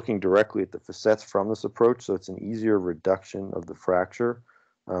 you're looking directly at the facets from this approach, so it's an easier reduction of the fracture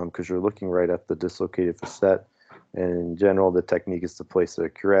because you're looking right at the dislocated facet. And in general, the technique is to place a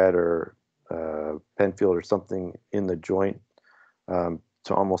curette or Penfield or something in the joint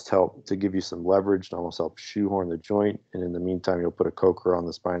to almost help to give you some leverage, to almost help shoehorn the joint. And in the meantime, you'll put a coker on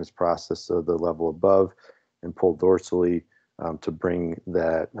the spinous process, so the level above, and pull dorsally to bring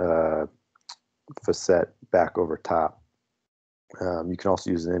that facet back over top. You can also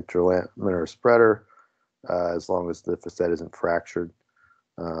use an interlaminar spreader as long as the facet isn't fractured.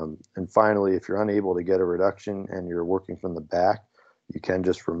 And finally, if you're unable to get a reduction and you're working from the back, you can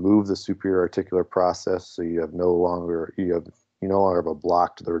just remove the superior articular process, so you no longer have a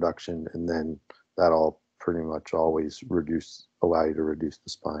block to the reduction, and then that'll pretty much always allow you to reduce the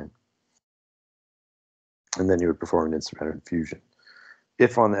spine. And then you would perform an instrumented fusion.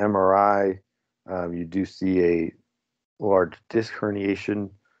 If on the MRI you do see a large disc herniation,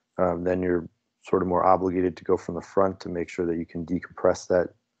 then you're sort of more obligated to go from the front to make sure that you can decompress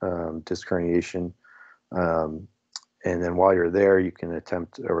that disc herniation. And then while you're there, you can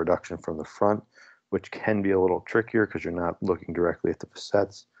attempt a reduction from the front, which can be a little trickier because you're not looking directly at the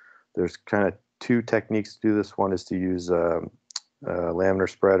facets. There's kind of two techniques to do this. One is to use a laminar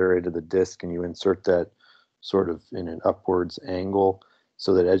spreader into the disc, and you insert that sort of in an upwards angle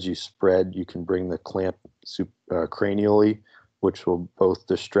so that as you spread, you can bring the clamp cranially, which will both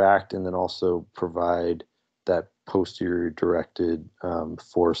distract and then also provide that posterior directed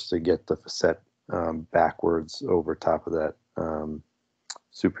force to get the facet backwards over top of that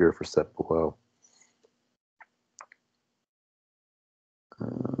superior facet below.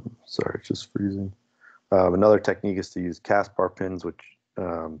 Sorry, it's just freezing. Another technique is to use Caspar pins, which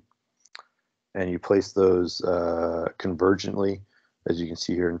and you place those convergently, as you can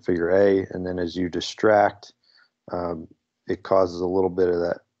see here in figure A, and then as you distract, it causes a little bit of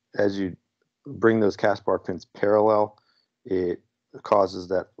that. As you bring those Caspar pins parallel, it causes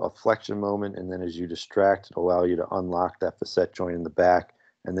that flexion moment, and then as you distract, it'll allow you to unlock that facet joint in the back,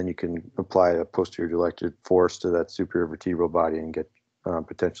 and then you can apply a posterior directed force to that superior vertebral body and get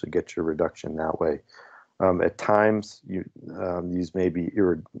potentially get your reduction that way. At times, these may be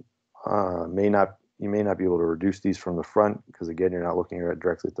you may not be able to reduce these from the front because again, you're not looking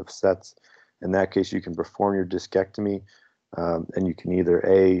directly at the facets. In that case, you can perform your discectomy, and you can either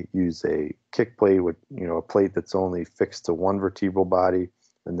use a kick plate with a plate that's only fixed to one vertebral body,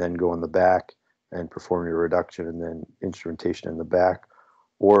 and then go in the back and perform your reduction and then instrumentation in the back,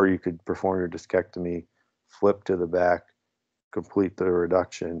 or you could perform your discectomy, flip to the back, complete the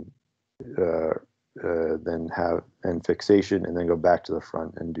reduction, then have fixation, and then go back to the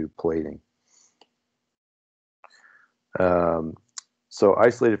front and do plating. So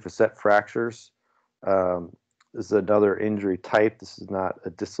isolated facet fractures. This is another injury type. This is not a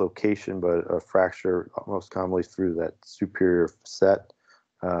dislocation, but a fracture, most commonly through that superior facet.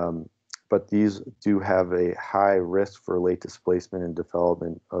 But these do have a high risk for late displacement and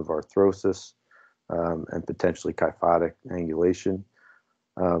development of arthrosis and potentially kyphotic angulation.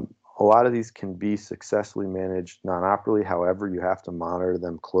 A lot of these can be successfully managed non-operatively. However, you have to monitor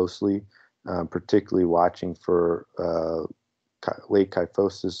them closely, particularly watching for late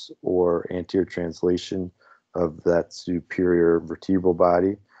kyphosis or anterior translation of that superior vertebral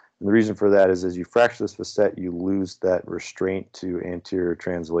body. And the reason for that is as you fracture this facet, you lose that restraint to anterior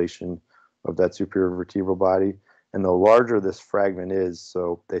translation of that superior vertebral body. And the larger this fragment is,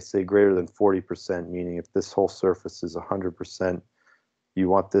 so they say greater than 40%, meaning if this whole surface is 100%, you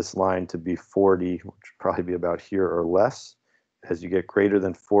want this line to be 40, which would probably be about here or less. As you get greater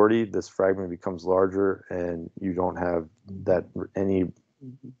than 40, this fragment becomes larger and you don't have that any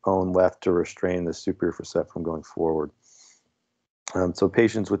bone left to restrain the superior facet from going forward. So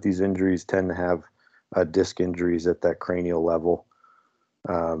patients with these injuries tend to have disc injuries at that cranial level,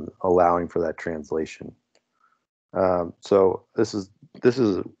 allowing for that translation. So this is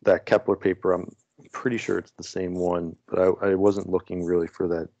that Kepler paper. I'm pretty sure it's the same one, but I wasn't looking really for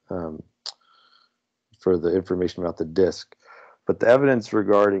that for the information about the disc. But the evidence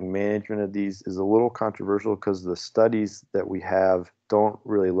regarding management of these is a little controversial because the studies that we have don't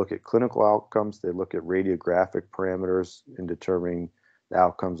really look at clinical outcomes. They look at radiographic parameters in determining the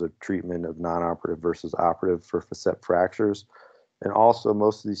outcomes of treatment of non-operative versus operative for facet fractures. And also,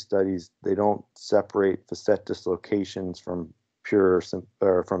 most of these studies, they don't separate facet dislocations from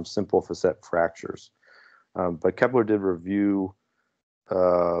from simple facet fractures. But Kepler did review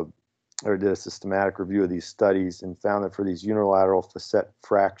or did a systematic review of these studies and found that for these unilateral facet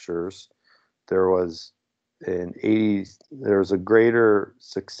fractures, there was a greater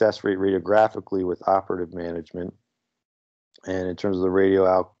success rate radiographically with operative management. And in terms of the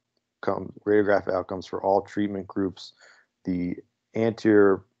radiographic outcomes for all treatment groups, the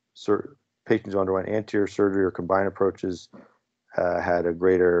patients who underwent anterior surgery or combined approaches had a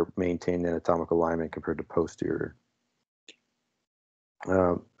greater maintained anatomic alignment compared to posterior.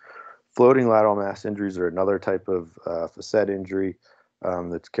 Floating lateral mass injuries are another type of facet injury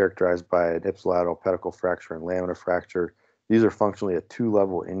that's characterized by an ipsilateral pedicle fracture and lamina fracture. These are functionally a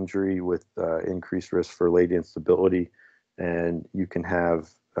two-level injury with increased risk for late instability, and you can have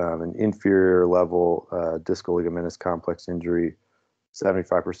an inferior level discal ligamentous complex injury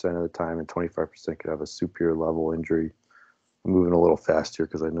 75% of the time, and 25% could have a superior level injury. I'm moving a little fast here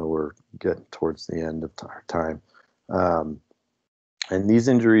because I know we're getting towards the end of our time. And these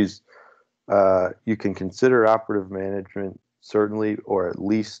injuries, you can consider operative management, certainly, or at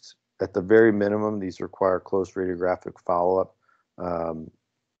least at the very minimum, these require close radiographic follow-up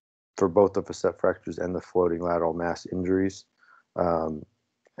for both the facet fractures and the floating lateral mass injuries.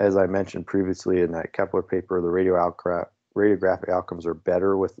 As I mentioned previously in that Kepler paper, the radiographic outcomes are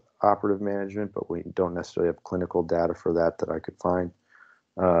better with operative management, but we don't necessarily have clinical data for that I could find.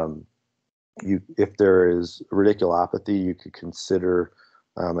 If there is radiculopathy, you could consider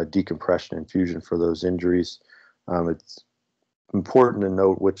a decompression infusion for those injuries. It's important to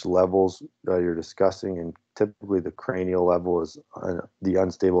note which levels you're discussing, and typically the cranial level is the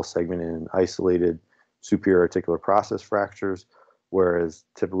unstable segment in isolated superior articular process fractures, whereas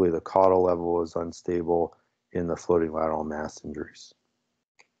typically the caudal level is unstable in the floating lateral mass injuries.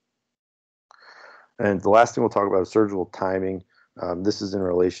 And the last thing we'll talk about is surgical timing. This is in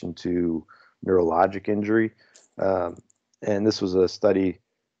relation to neurologic injury. And this was a study,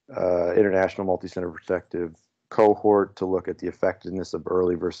 international multicenter protective cohort, to look at the effectiveness of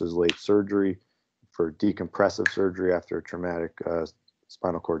early versus late surgery for decompressive surgery after a traumatic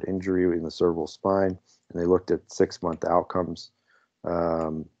spinal cord injury in the cervical spine. And they looked at 6-month outcomes.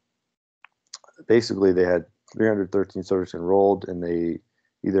 Basically, they had 313 subjects enrolled, and they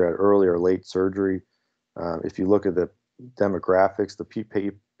either had early or late surgery. If you look at the demographics, the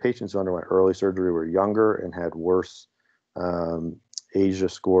patients who underwent early surgery were younger and had worse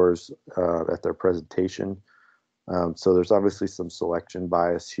ASIA scores at their presentation. So there's obviously some selection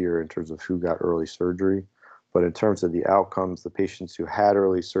bias here in terms of who got early surgery. But in terms of the outcomes, the patients who had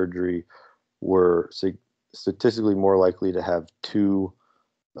early surgery were statistically more likely to have 2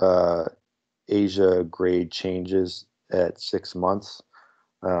 ASIA grade changes at 6 months,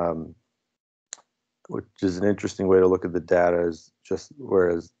 which is an interesting way to look at the data. Is just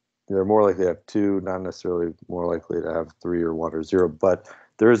whereas they're more likely to have 2, not necessarily more likely to have 3 or 1 or 0, but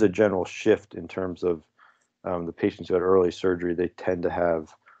there is a general shift in terms of the patients who had early surgery. They tend to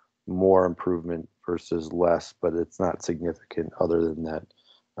have more improvement versus less, but it's not significant other than that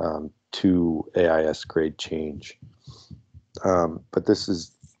 2 AIS grade change. But this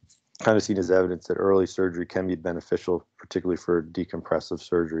is kind of seen as evidence that early surgery can be beneficial, particularly for decompressive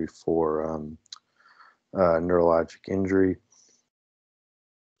surgery for neurologic injury.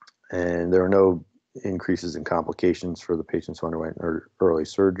 And there are no increases in complications for the patients who underwent early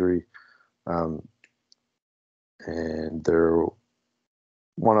surgery. And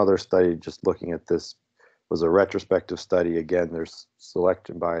one other study just looking at this was a retrospective study. Again, there's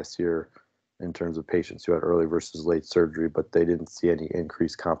selection bias here in terms of patients who had early versus late surgery, but they didn't see any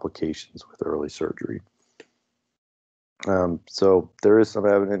increased complications with early surgery. So there is some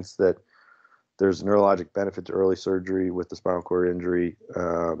evidence that there's neurologic benefit to early surgery with the spinal cord injury,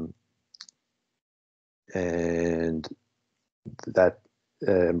 and that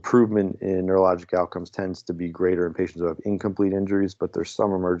improvement in neurologic outcomes tends to be greater in patients who have incomplete injuries, but there's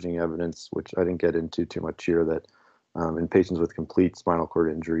some emerging evidence, which I didn't get into too much here, that in patients with complete spinal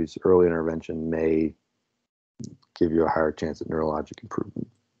cord injuries, early intervention may give you a higher chance at neurologic improvement.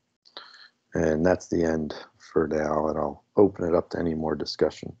 And that's the end for now, and I'll open it up to any more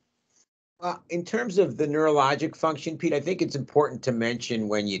discussion. In terms of the neurologic function, Pete, I think it's important to mention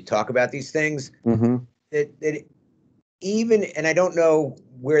when you talk about these things that even, and I don't know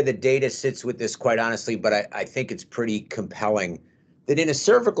where the data sits with this, quite honestly, but I think it's pretty compelling that in a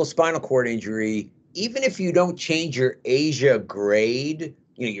cervical spinal cord injury, even if you don't change your ASIA grade,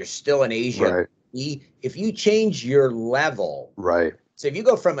 you're still an ASIA. Right. If you change your level, right. So if you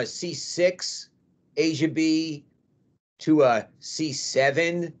go from a C6 ASIA B to a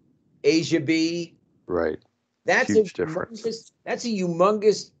C7 ASIA B, right, that's huge difference. That's a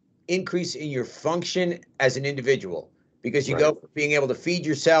humongous increase in your function as an individual, because you go from being able to feed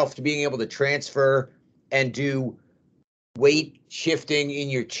yourself to being able to transfer and do weight shifting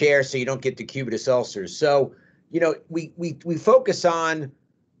in your chair so you don't get decubitus ulcers. So, we focus on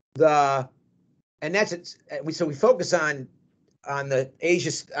the, and that's it. So we focus on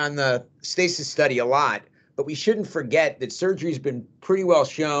the stasis study a lot, but we shouldn't forget that surgery's been pretty well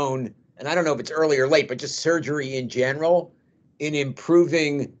shown, and I don't know if it's early or late, but just surgery in general in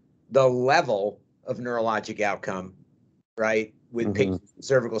improving the level of neurologic outcome, right, with patients with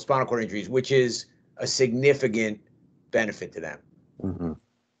cervical spinal cord injuries, which is a significant benefit to them.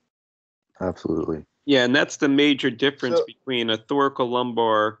 Absolutely. Yeah, and that's the major difference between a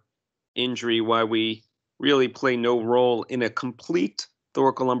thoracolumbar injury, why we really play no role in a complete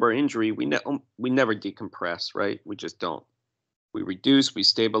thoracolumbar injury. We never decompress, right? We just don't. We reduce, we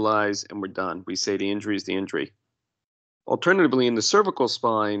stabilize, and we're done. We say the injury is the injury. Alternatively, in the cervical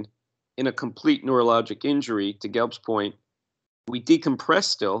spine, in a complete neurologic injury, to Gelb's point, we decompress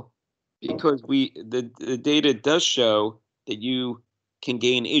still, because the data does show that you can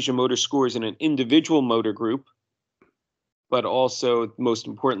gain Asia motor scores in an individual motor group, but also, most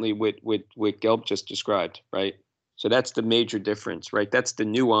importantly, with Gelb just described, right? So that's the major difference, right? That's the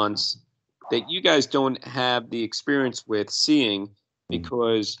nuance that you guys don't have the experience with seeing,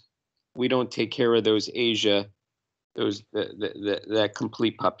 because we don't take care of those Asia, that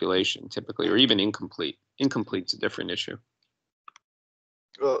complete population typically, or even incomplete. Incomplete's a different issue.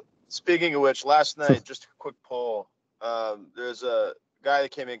 Well, speaking of which, last night, just a quick poll. There's a guy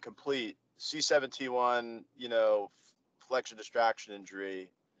that came in complete, C7T1, flexion distraction injury.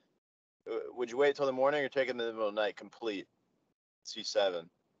 Would you wait till the morning or take it in the middle of the night complete? C7.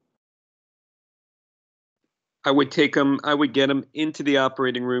 I would take him. I would get him into the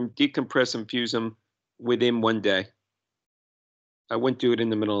operating room, decompress, infuse him within 1 day. I wouldn't do it in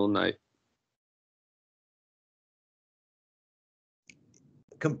the middle of the night.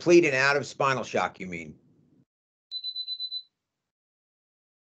 Complete and out of spinal shock, you mean?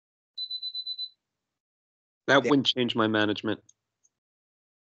 That wouldn't change my management.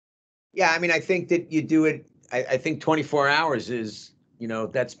 Yeah, I mean, I think that you do it. I think 24 hours is,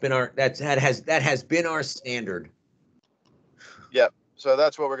 that has been our standard. Yep. So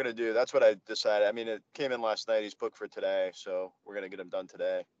that's what we're gonna do. That's what I decided. I mean, it came in last night. He's booked for today, so we're gonna get him done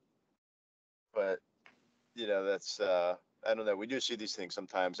today. But that's I don't know. We do see these things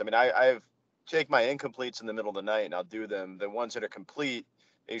sometimes. I mean, I've take my incompletes in the middle of the night, and I'll do them. The ones that are complete,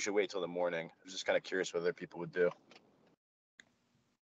 they should wait till the morning. I was just kind of curious what other people would do.